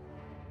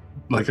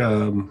 like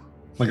a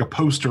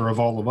poster of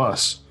all of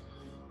us.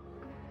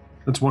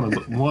 That's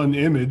one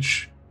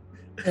image.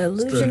 The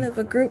illusion of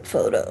a group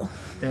photo.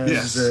 Yeah,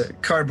 Yes. this is a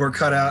cardboard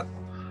cutout.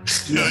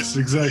 Yes,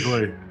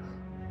 exactly.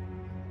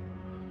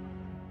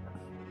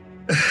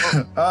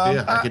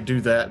 I could do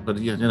that, but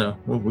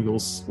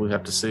we'll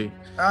have to see.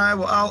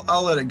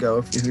 I'll let it go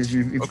if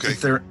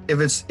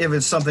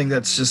it's something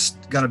that's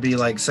just gonna be,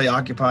 like, say,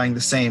 occupying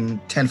the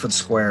same 10-foot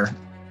square.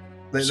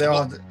 They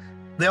all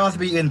have to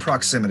be in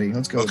proximity.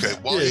 Let's go. Okay.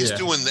 While he's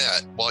doing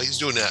that,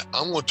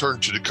 I'm going to turn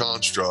to the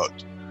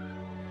construct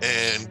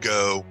and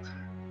go.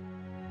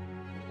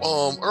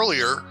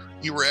 Earlier,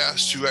 you were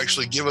asked to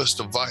actually give us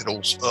the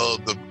vitals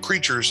of the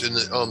creatures in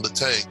the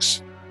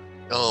tanks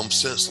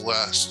since the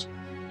last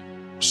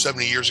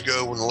 70 years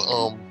ago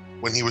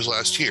when he was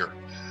last here.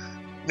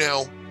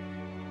 Now,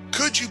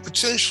 could you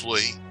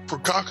potentially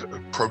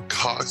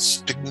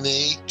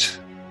prognosticate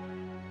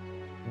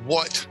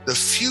what the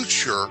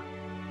future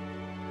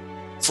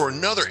for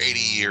another 80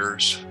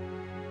 years,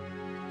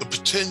 the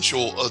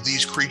potential of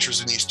these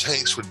creatures in these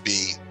tanks would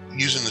be,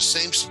 using the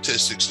same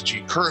statistics that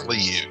you currently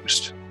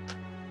used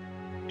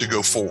to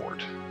go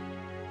forward?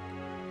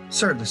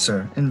 Certainly,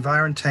 sir.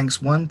 Environ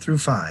tanks 1 through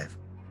 5.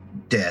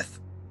 Death.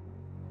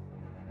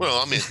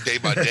 Well, I mean, day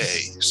by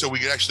day, so we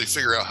could actually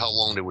figure out how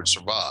long they would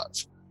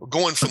survive. We're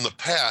going from the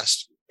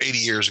past 80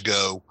 years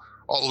ago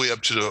all the way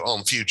up to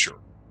the future.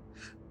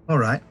 All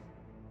right.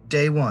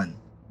 Day 1.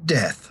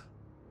 Death.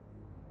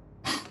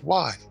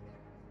 Why?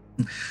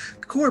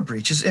 Core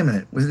breach is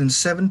imminent within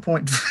 7.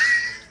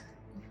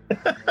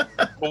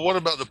 Well, what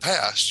about the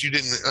past? You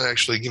didn't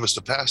actually give us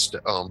the past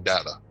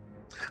data.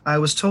 I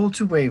was told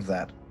to waive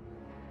that.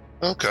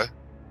 Okay.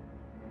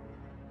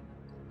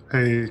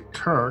 Hey,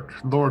 Kirk,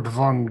 Lord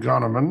von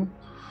Gonneman,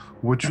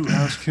 would you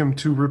ask him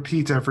to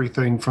repeat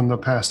everything from the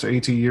past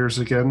 80 years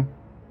again?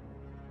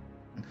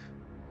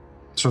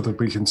 So that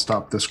we can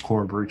stop this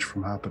core breach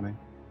from happening.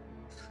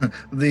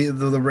 The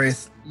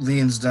Wraith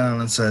leans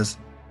down and says,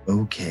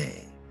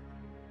 okay.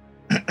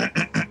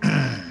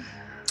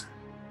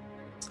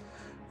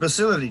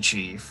 Facility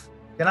Chief,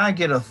 can I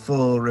get a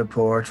full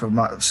report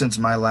since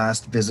my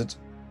last visit?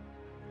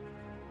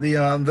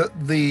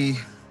 The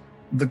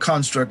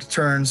construct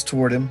turns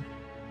toward him,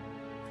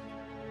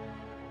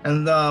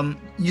 and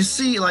you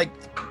see like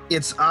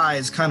its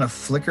eyes kind of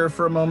flicker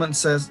for a moment and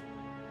says,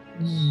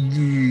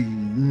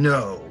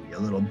 "No, you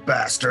little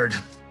bastard."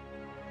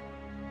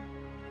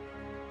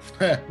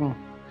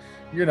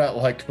 You're not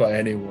liked by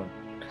anyone.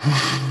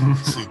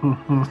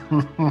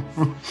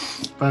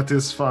 That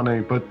is funny,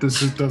 but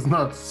this does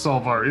not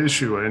solve our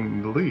issue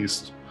in the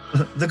least.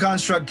 The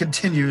construct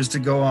continues to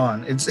go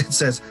on. It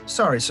says,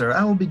 "Sorry, sir,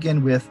 I will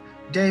begin with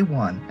day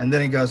 1." And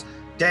then it goes,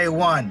 "Day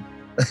 1.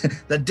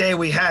 The day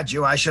we had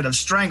you, I should have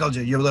strangled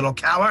you, you little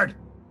coward."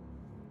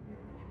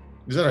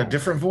 Is that a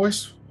different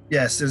voice?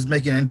 Yes, it's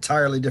making an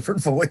entirely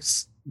different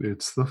voice.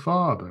 It's the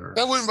father.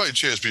 That wouldn't by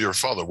chance be your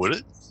father, would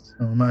it?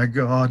 Oh my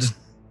god.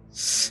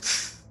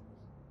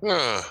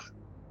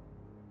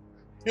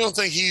 You don't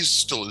think he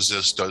still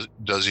exists,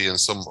 does he, in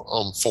some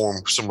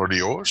form similar to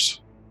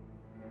yours?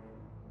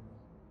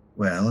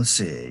 Well, let's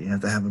see. You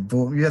have to have a,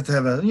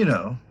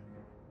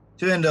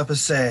 to end up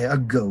as, say, a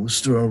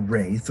ghost or a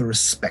wraith or a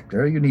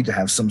specter, you need to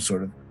have some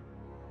sort of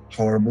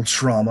horrible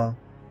trauma,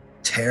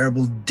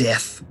 terrible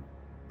death,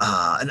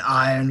 an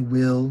iron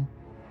will,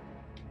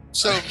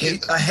 So,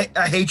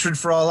 a hatred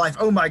for all life.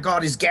 Oh my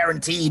god, he's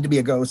guaranteed to be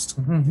a ghost.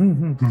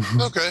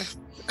 okay,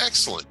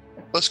 excellent.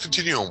 Let's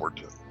continue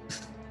onward.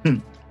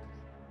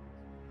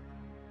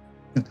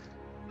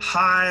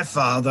 Hi,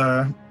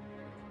 Father.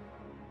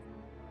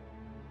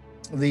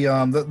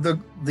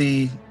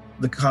 The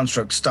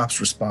construct stops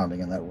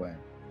responding in that way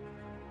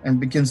and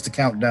begins to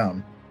count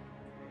down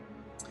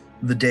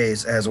the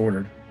days as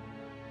ordered.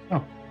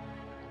 Oh.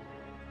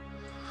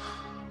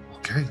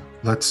 Okay,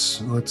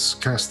 let's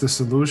cast this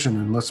illusion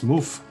and let's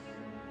move.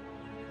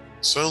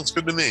 Sounds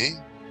good to me.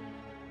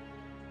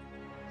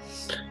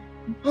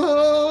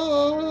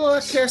 Oh,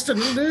 I cast an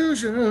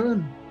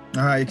illusion.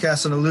 All right, you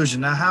cast an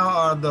illusion. Now, how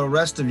are the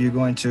rest of you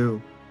going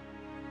to,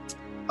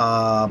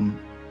 So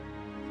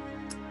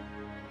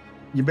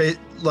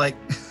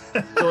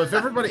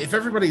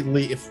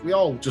if we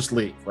all just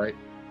leave, right?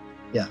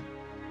 Yeah.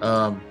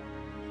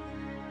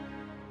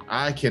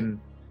 I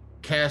can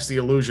cast the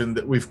illusion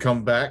that we've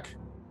come back.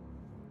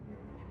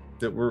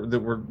 That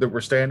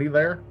we're standing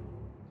there.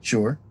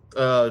 Sure.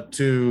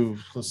 To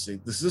let's see.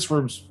 This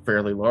room's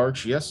fairly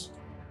large, yes?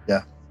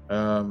 Yeah.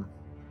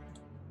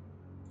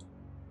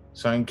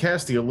 So I can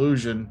cast the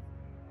illusion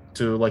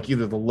to like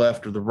either the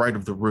left or the right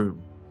of the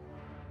room.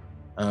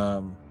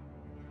 I'll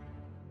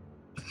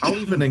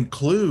even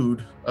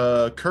include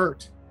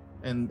Kurt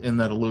in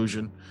that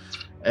illusion,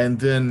 and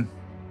then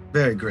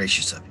Very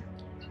gracious of you.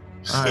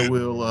 I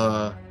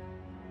will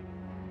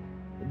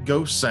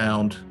ghost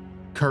sound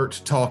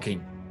Kurt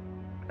talking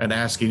and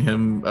asking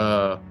him,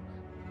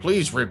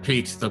 please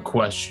repeat the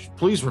question.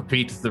 Please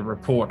repeat the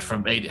report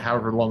from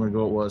however long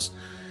ago it was.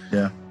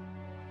 Yeah.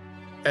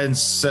 And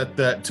set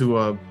that to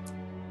a,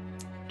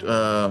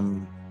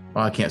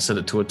 I can't set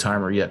it to a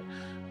timer yet,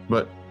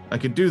 but I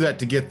could do that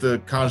to get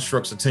the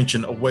construct's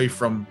attention away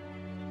from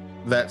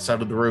that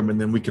side of the room, and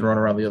then we can run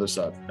around the other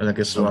side. And I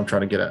guess that's what I'm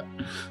trying to get at.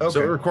 Okay.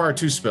 So it requires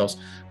 2 spells.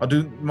 I'll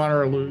do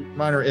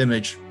minor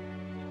image,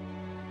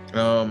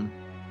 and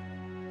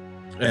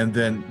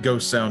then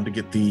ghost sound to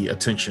get the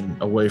attention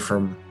away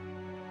from.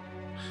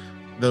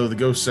 Though the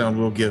ghost sound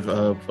will give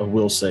a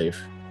will save.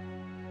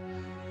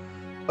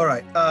 All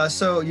right.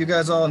 So you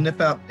guys all nip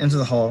out into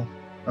the hall.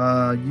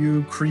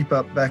 You creep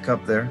back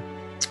up there.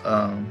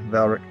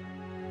 Valric,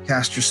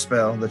 cast your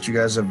spell that you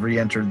guys have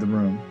re-entered the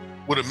room.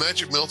 Would a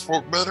magic mouth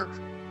work better?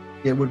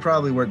 It would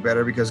probably work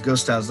better because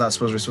ghost sound's not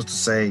supposed to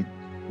say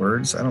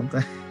words. I don't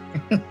think.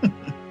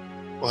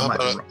 Well, how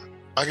about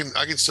I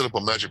can set up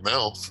a magic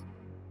mouth.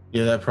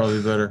 Yeah, that'd probably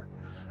be better.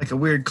 Like a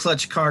weird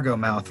clutch cargo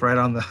mouth right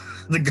on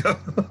the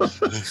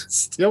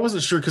ghost. Yeah, I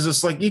wasn't sure because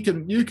it's like you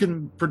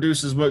can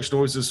produce as much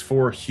noise as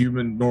for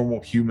normal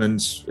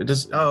humans. It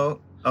does.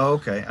 Oh,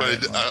 okay.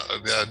 But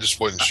I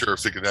just wasn't sure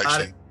if it could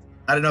actually.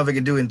 I don't know if it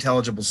can do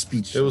intelligible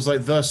speech. It was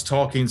like thus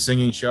talking,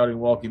 singing, shouting,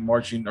 walking,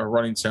 marching, or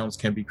running sounds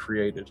can be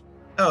created.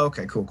 Oh,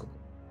 okay, cool.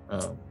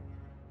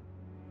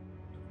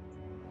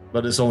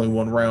 But it's only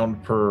 1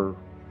 round per.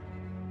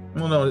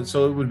 Well, no,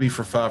 so it would be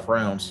for 5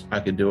 rounds. I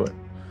could do it.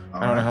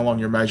 I don't know how long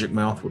your magic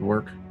mouth would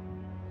work.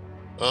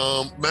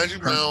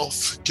 Magic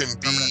mouth can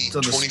be So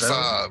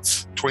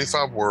the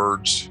 25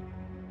 words,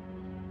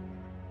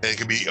 and it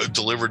can be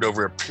delivered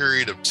over a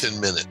period of 10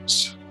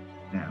 minutes.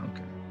 Yeah.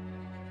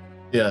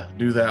 Yeah,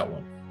 do that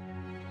one.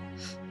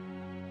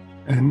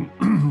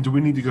 And do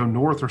we need to go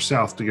north or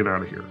south to get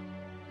out of here?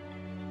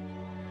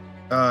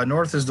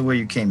 North is the way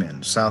you came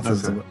in. South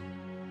is Okay.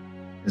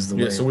 the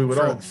Yeah, way so we would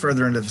all-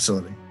 further into the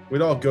facility.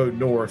 We'd all go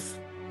north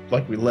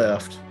like we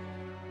left.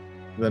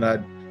 Then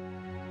I'd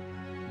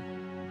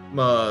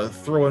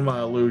throw in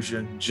my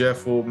illusion.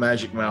 Jeff will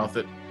magic mouth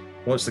it.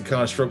 Once the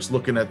construct's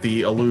looking at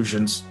the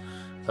illusions,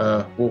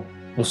 we'll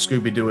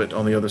Scooby do it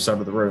on the other side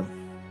of the room.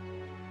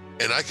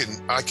 And I can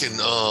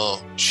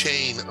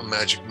chain a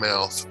magic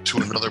mouth to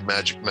another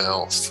magic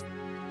mouth.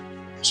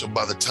 So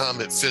by the time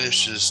it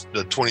finishes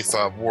the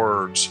 25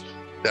 words,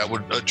 that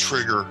would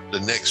trigger the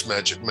next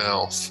magic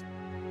mouth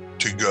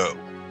to go.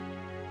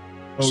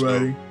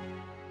 Alrighty.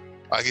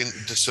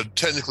 So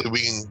technically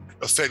we can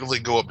effectively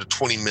go up to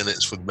 20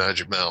 minutes with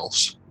magic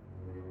mouths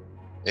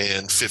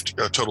and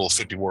a total of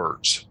 50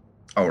 words.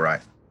 All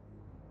right.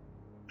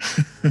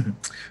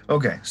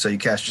 Okay, so you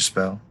cast your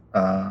spell.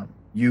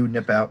 You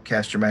nip out,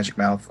 cast your magic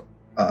mouth,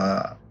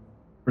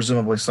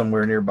 presumably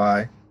somewhere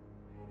nearby,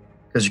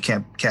 because you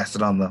can't cast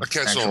it on the. I cast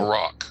it actual, on a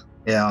rock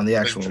Yeah, on the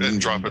actual. and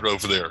drop it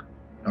over there.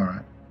 All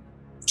right.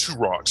 2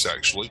 rocks,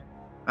 actually.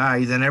 All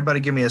right, then everybody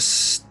give me a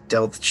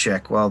stealth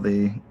check while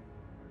the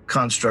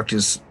construct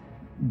is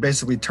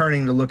basically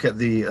turning to look at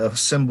the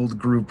assembled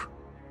group.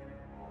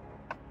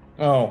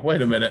 Oh,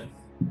 wait a minute.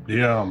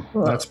 Yeah,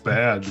 that's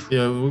bad.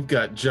 Yeah, we've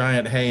got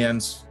giant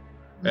hands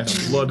and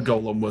a blood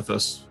golem with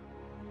us.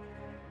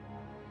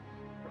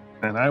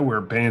 And I wear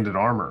banded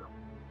armor.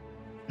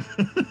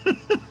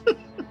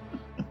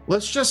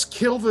 Let's just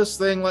kill this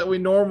thing like we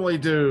normally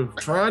do.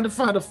 Trying to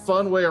find a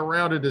fun way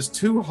around it is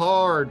too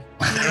hard.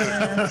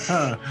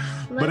 But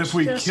Let's if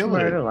we just kill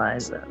it,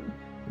 myrtleize them.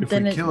 if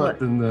then we it kill what? it,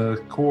 then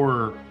the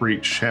core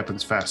breach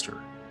happens faster.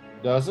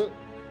 Does it?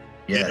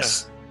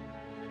 Yes.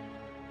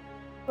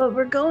 But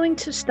we're going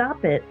to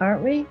stop it,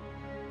 aren't we?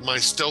 My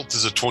stealth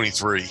is a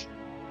 23.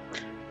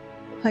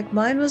 Like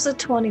mine was a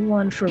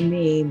 21 for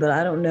me, but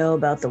I don't know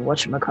about the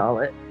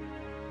whatchamacallit.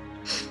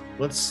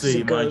 Let's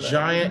see. Go My then.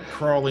 giant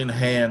crawling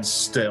hand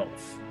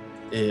stealth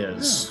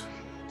is.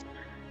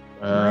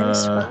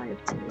 Minus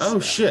 5. to this Oh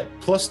stuff. shit!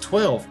 Plus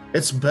 12.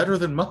 It's better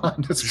than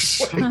mine.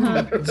 It's way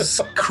better.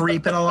 Just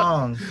creeping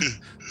along.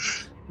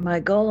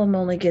 My golem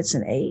only gets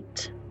an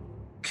 8.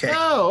 Okay.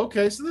 Oh,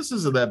 okay. So this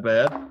isn't that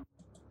bad.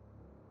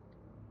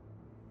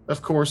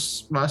 Of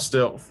course, my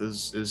stealth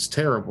is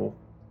terrible.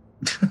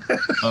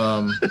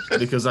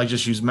 Because I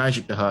just use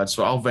magic to hide,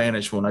 so I'll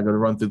vanish when I go to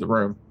run through the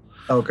room.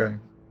 Okay.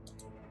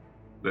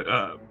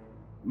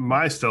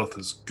 My stealth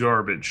is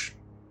garbage.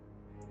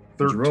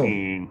 What'd you roll?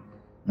 13.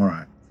 All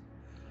right.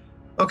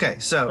 Okay,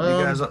 so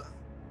you guys.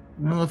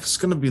 Well, if it's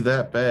gonna be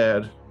that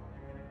bad,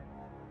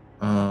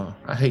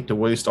 I hate to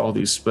waste all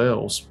these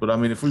spells, but I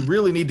mean, if we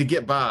really need to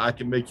get by, I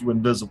can make you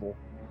invisible.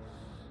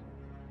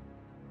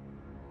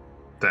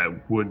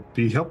 That would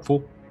be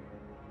helpful.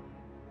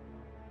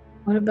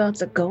 What about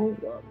the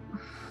golem?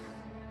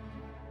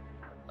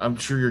 I'm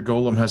sure your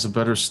golem has a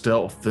better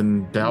stealth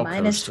than Dalcos.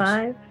 Minus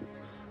 5?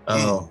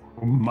 Oh,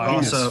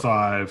 Minus Also-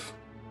 5.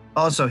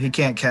 Also, he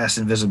can't cast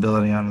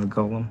invisibility on the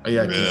golem.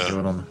 yeah, I can't Yeah. do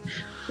it on.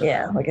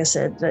 Yeah, like I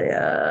said,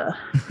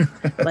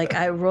 like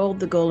I rolled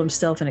the golem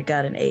stealth and it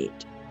got an 8.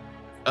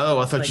 Oh,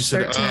 I thought Like you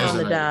said it 13 has on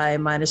the an eight. die,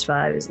 minus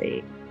 5 is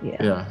 8. Yeah.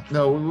 Yeah,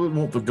 no, we wouldn't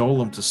want the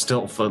golem to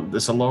stealth.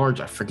 It's a large.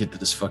 I forget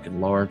that it's fucking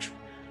large.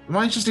 We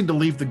might just need to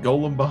leave the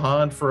golem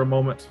behind for a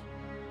moment,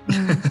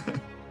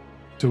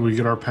 Till we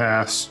get our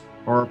pass.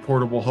 or a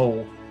portable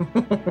hole.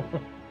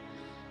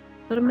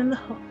 Put them in the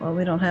hole. Well,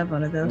 we don't have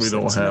one of those. We so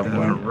don't it's have not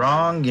one. gonna-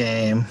 Wrong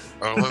game.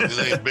 I don't have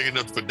anything big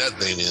enough to put that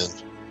thing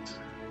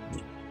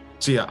in.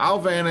 So yeah, I'll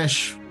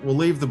vanish. We'll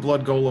leave the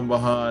blood golem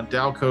behind.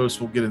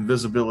 Dalcos will get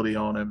invisibility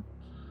on him,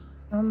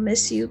 I'll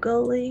miss you,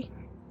 goalie.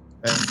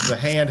 and the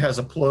hand has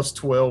a plus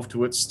 12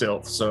 to its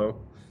stealth. So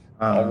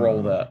I'll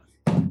roll that.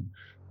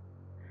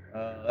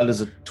 That is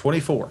a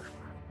 24.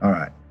 All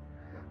right.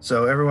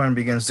 So everyone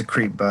begins to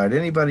creep by. Did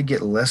anybody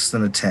get less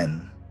than a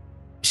 10?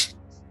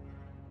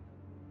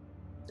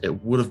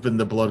 It would have been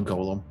the blood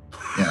golem.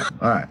 Yeah.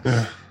 All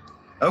right.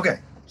 Okay.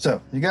 So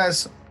you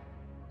guys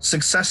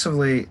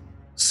successfully,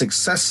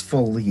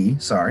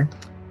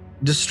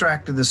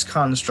 distracted this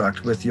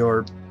construct with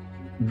your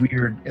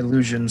weird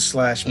illusion /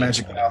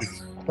 magic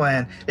mouth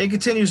plan. It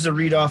continues to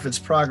read off its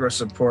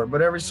progress report,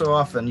 but every so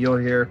often you'll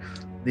hear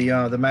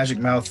the magic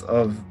mouth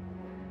of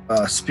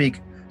speak.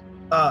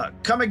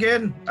 Come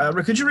again?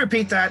 Could you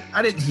repeat that?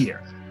 I didn't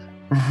hear.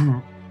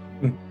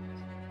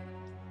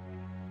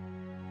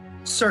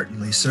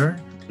 Certainly, sir.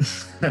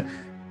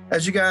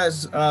 As you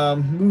guys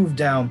move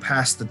down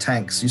past the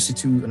tanks, you see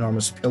 2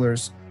 enormous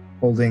pillars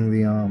holding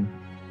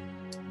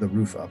the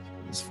roof up,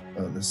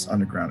 this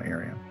underground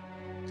area.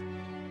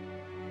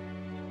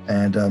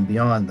 And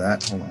beyond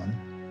that, hold on.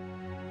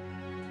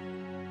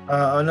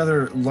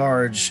 Another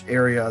large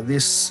area.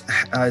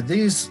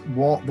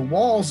 The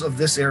walls of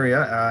this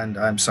area, and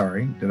I'm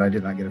sorry that I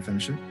did not get to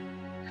finish it,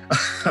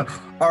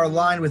 are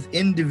lined with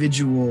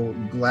individual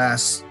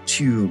glass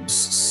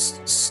tubes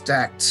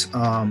stacked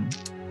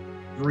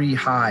 3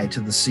 high to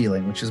the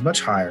ceiling, which is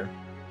much higher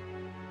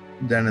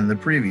than in the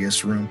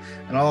previous room,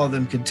 and all of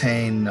them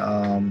contain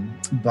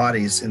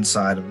bodies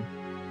inside of them.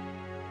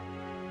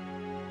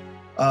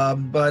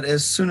 But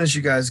as soon as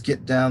you guys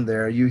get down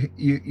there, you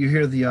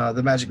hear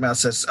the magic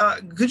mouse says,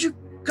 "Could you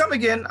come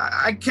again?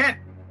 I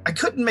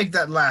couldn't make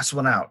that last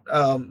one out."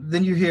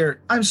 Then you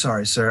hear, "I'm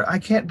sorry, sir. I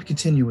can't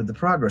continue with the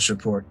progress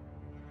report.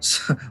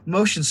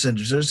 Motion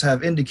sensors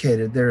have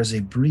indicated there is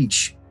a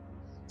breach."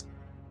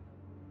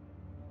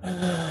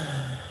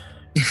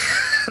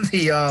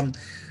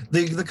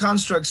 The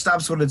construct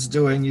stops what it's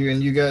doing,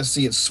 and you guys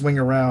see it swing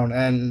around,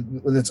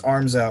 and with its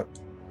arms out,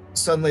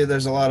 suddenly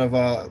there's a lot of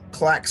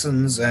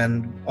klaxons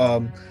and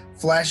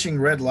flashing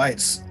red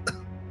lights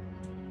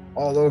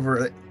all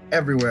over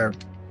everywhere.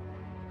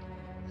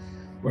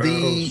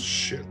 Oh,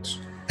 shit.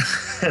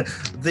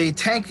 The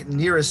tank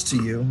nearest to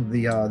you,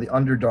 the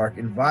Underdark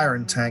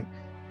Environ tank,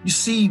 you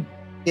see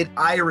it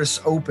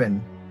iris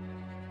open,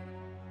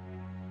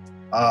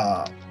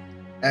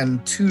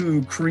 and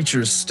 2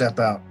 creatures step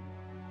out.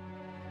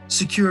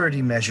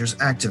 Security measures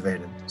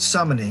activated.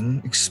 Summoning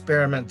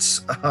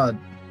experiments, and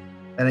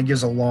it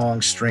gives a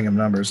long string of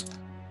numbers.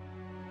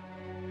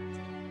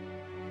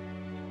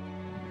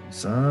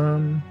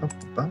 Some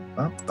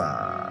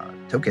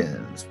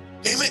tokens.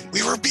 Damn it,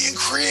 we were being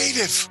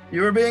creative.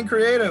 You were being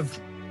creative.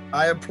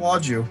 I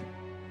applaud you.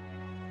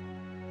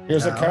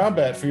 Here's a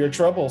combat for your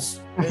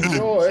troubles.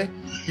 Enjoy.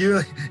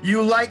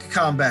 You like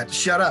combat.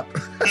 Shut up.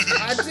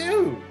 I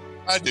do.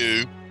 I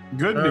do.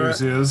 Good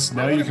news is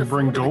now you can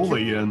bring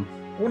Goalie in.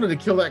 I wanted to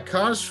kill that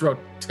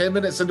construct 10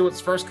 minutes into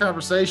its first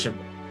conversation.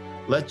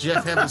 Let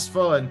Jeff have his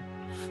fun.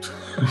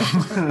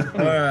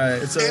 All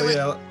right. So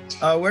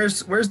yeah,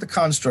 where's the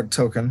construct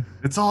token?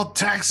 It's all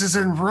taxes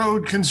and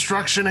road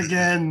construction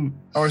again.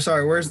 Oh,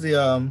 sorry. Where's the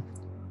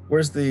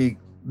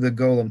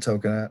golem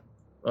token at?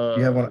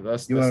 You have one.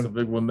 That's the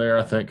big one there,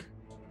 I think.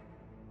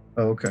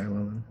 Oh, okay.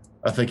 Well, then.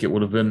 I think it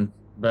would have been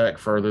back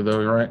further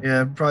though, right?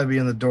 Yeah, probably be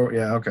in the door.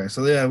 Yeah. Okay.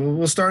 So yeah,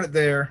 we'll start it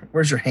there.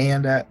 Where's your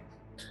hand at?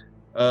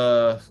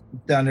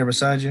 Down there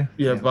beside you.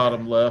 Yeah,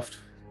 bottom left.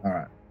 All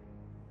right.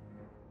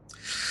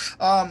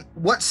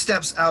 What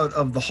steps out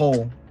of the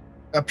hole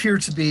appear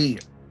to be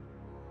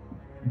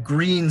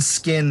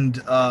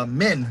green-skinned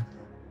men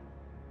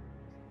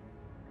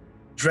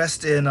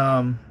dressed in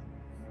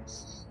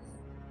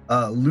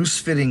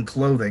loose-fitting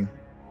clothing.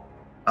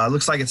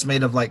 Looks like it's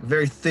made of like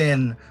very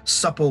thin,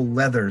 supple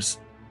leathers.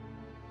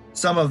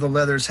 Some of the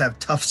leathers have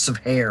tufts of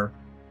hair,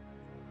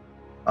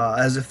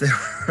 as if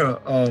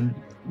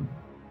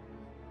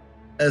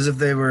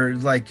they were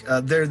like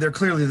they're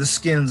clearly the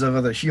skins of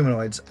other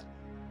humanoids.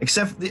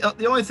 Except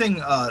the only thing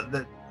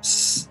that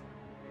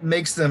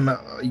makes them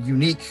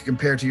unique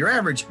compared to your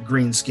average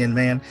green skinned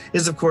man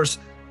is, of course,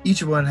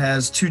 each one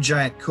has 2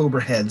 giant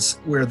cobra heads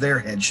where their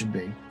head should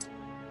be.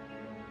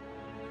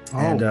 Oh.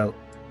 And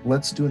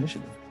let's do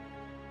initiative.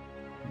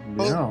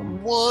 Yeah. Oh,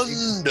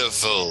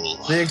 wonderful.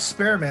 The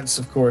experiments,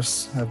 of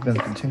course, have been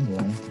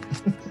continuing.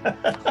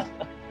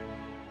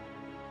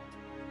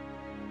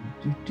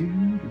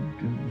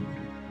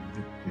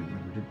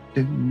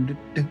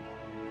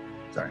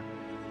 Sorry.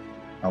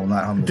 I will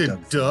not hum the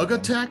Did Doug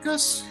attack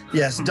us?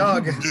 Yes,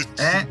 Doug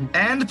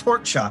and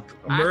Pork Chop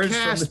emerged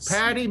from the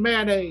patty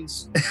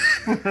mayonnaise.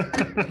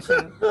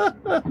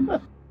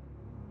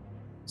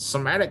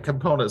 Somatic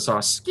components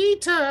are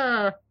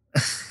Skeeter.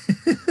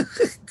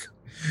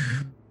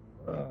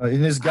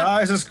 In his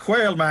guise as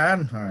Quail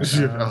Man.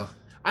 Right,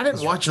 I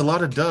didn't watch a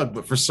lot of Doug,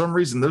 but for some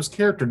reason those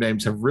character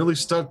names have really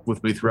stuck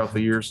with me throughout the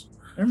years.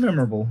 They're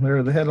memorable.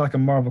 They had like a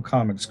Marvel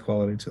Comics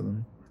quality to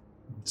them.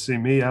 See,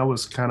 me, I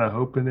was kind of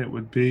hoping it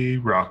would be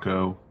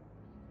Rocco.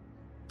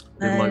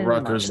 I didn't like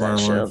Rocco's that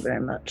show very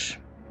much.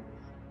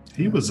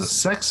 He was a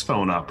sex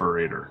phone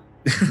operator.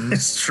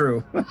 It's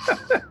true.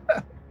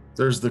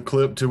 There's the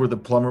clip too where the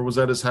plumber was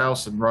at his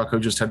house and Rocco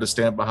just had to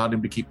stand behind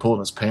him to keep pulling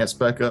his pants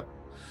back up.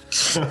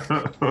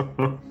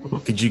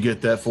 Could you get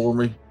that for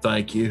me?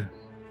 Thank you.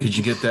 Could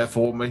you get that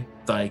for me?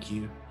 Thank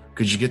you.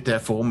 Could you get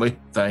that for me?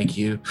 Thank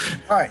you.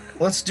 All right,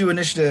 let's do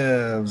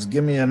initiatives.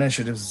 Give me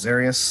initiatives,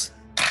 Zarius.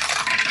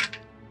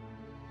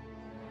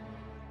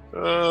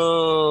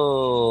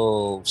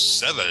 Oh,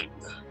 7.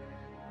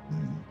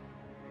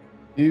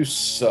 You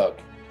suck.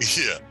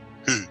 Yeah.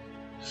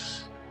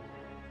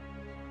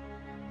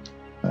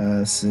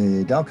 Let's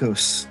see,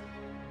 Dalkos.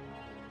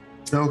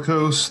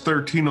 Dalkos,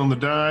 13 on the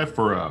die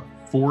for a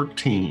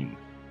 14.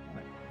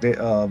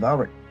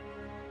 Valric.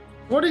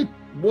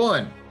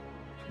 21.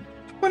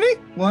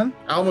 21.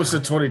 I almost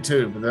said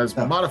 22, but that's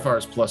my modifier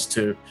is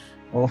 +2.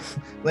 Well,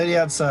 lady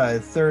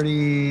outside,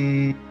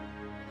 30.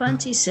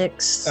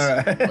 26. All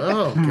right.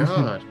 Oh,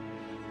 God.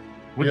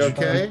 You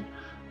okay?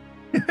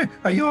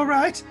 Are you all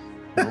right?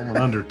 Rolling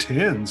under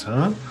 10s,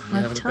 huh?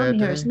 My tummy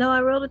hurts. No,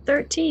 I rolled a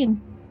 13.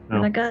 Oh.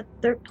 And I got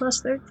plus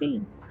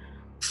 13.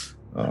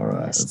 All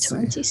right. That's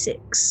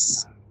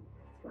 26.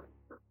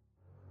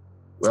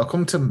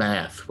 Welcome to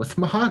Math with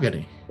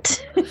Mahogany.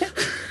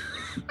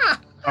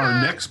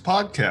 Our next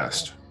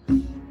podcast.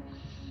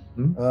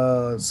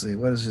 Let's see.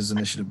 What is his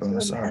initiative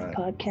bonus? The All math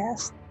right.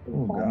 podcast.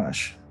 Oh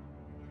gosh.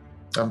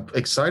 I'm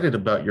excited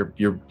about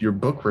your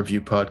book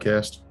review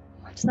podcast.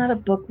 It's not a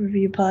book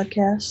review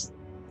podcast.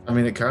 I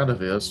mean, it kind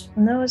of is.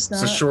 No, it's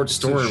not. It's a short It's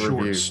story a short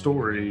review.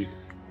 story.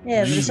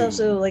 Yeah, but it's You-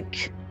 also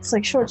like it's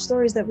like short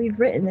stories that we've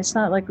written. It's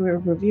not like we're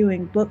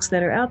reviewing books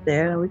that are out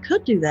there. We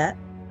could do that.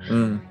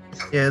 Mm.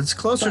 Yeah, it's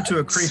closer to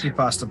a But-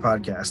 creepypasta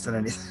podcast than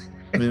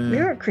anything.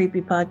 You're a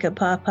creepy podcast.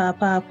 Pa pa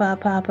pa pa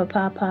pa pa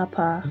pa pa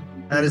pa.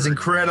 That is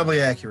incredibly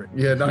accurate.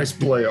 Yeah, nice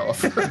play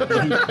off.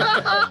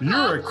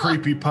 You're a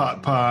creepy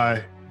pot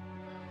pie.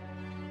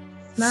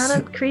 Not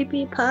a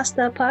creepy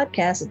pasta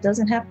podcast. It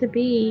doesn't have to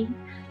be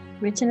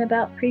written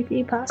about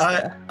creepy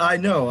pasta. I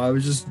know. I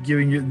was just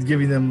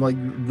giving them like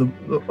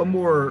a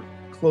more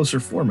closer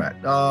format.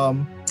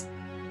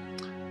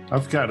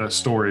 I've got a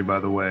story, by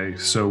the way,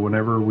 so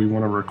whenever we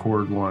want to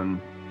record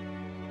one,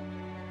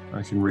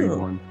 I can read Ooh.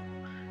 one.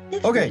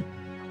 Okay.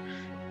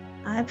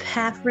 I've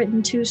half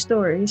written 2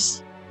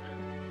 stories.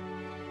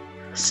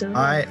 So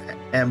I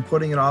am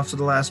putting it off to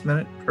the last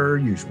minute per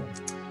usual.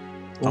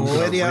 I'm gonna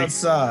Lady read-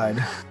 outside.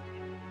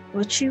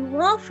 what you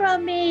want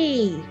from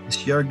me?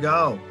 It's your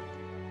go.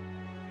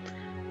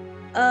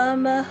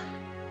 All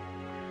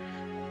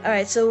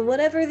right, so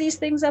whatever these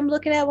things I'm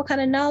looking at, what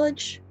kind of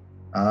knowledge?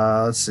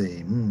 Let's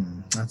see.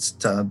 That's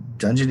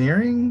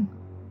dungeoneering.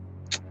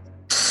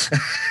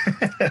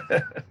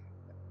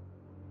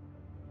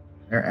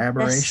 They're That's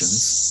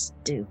aberrations.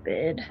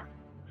 stupid.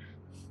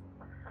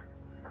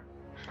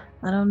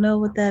 I don't know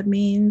what that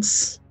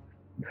means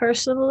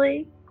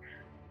personally.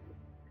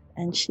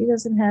 And she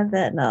doesn't have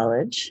that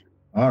knowledge.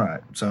 All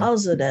right. So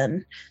Also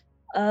then.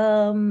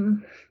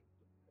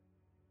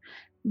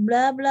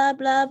 Blah blah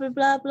blah blah blah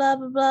blah blah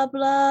blah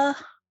blah.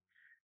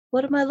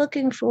 What am I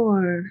looking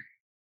for?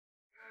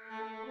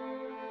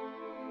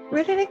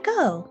 Where did it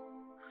go?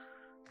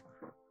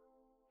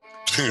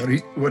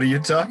 what are you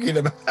talking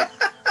about?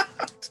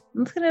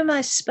 I'm looking at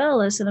my spell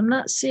list and I'm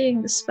not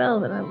seeing the spell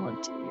that I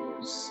want to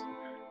use.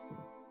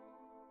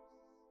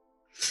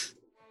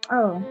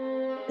 Oh,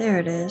 there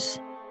it is.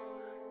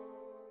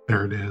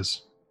 There it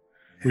is.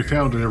 We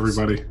found it,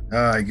 everybody. All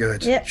right,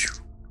 good. Yep.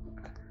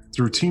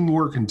 Through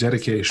teamwork and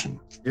dedication.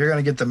 You're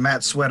gonna get the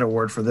Matt Sweat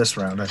Award for this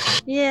round, I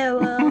think. Yeah,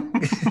 well.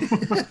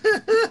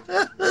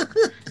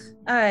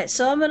 All right,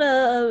 so I'm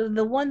gonna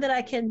the one that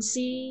I can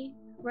see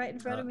right in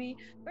front of me.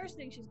 First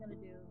thing she's gonna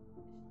do.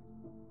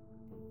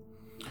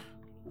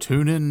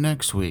 Tune in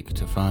next week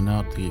to find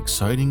out the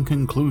exciting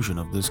conclusion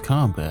of this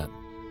combat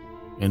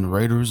in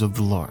Raiders of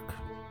the Lark.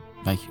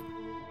 Thank you.